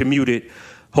be commuted.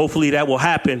 Hopefully that will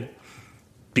happen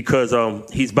because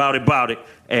he's about it,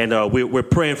 and we're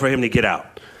praying for him to get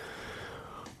out.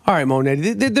 All right, Monet,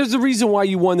 there's a reason why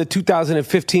you won the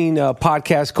 2015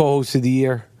 Podcast Co-Host of the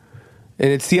Year, and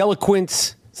it's the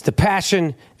eloquence, it's the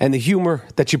passion, and the humor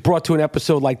that you brought to an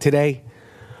episode like today.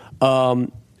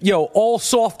 All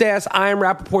soft-ass I Am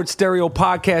Rappaport Stereo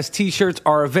Podcast T-shirts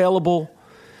are available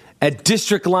at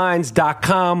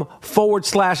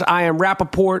districtlines.com/I Am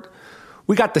Rappaport.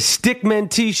 We got the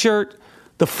Stickmen T-shirt,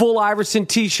 the Full Iverson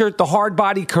T-shirt, the Hard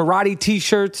Body Karate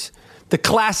T-shirts, the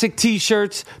classic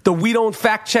T-shirts, the We Don't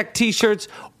Fact Check T-shirts,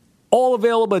 all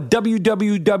available at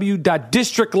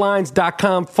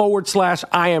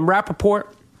www.districtlines.com/I Am Rappaport.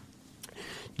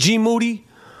 G Moody,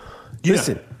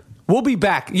 listen, we'll be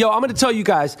back. I'm going to tell you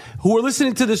guys who are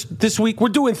listening to this week, we're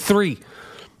doing 3.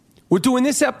 We're doing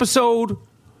this episode,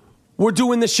 we're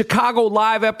doing the Chicago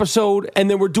live episode, and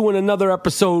then we're doing another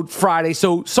episode Friday.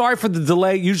 So sorry for the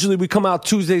delay. Usually we come out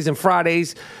Tuesdays and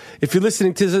Fridays. If you're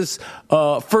listening to this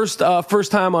first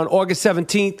time on August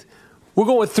 17th, we're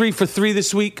going 3 for 3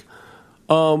 this week.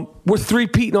 We're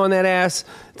 3-peating on that ass.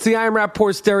 It's the I Am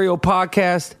Rappaport Stereo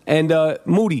Podcast. And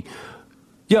Moody,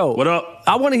 what up?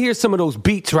 I want to hear some of those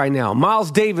beats right now.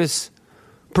 Miles Davis,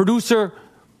 producer,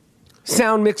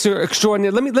 sound mixer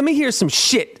extraordinaire. Let me hear some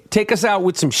shit. Take us out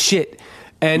with some shit.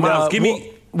 And Miles, give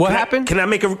me what happened? Can I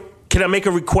make a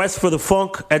request for the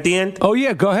funk at the end? Oh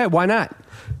yeah, go ahead. Why not?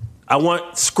 I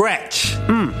want scratch.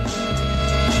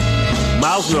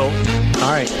 Miles, no.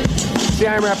 All right. It's the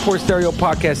I Am Rappaport Stereo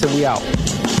Podcast, and we out.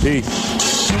 Peace.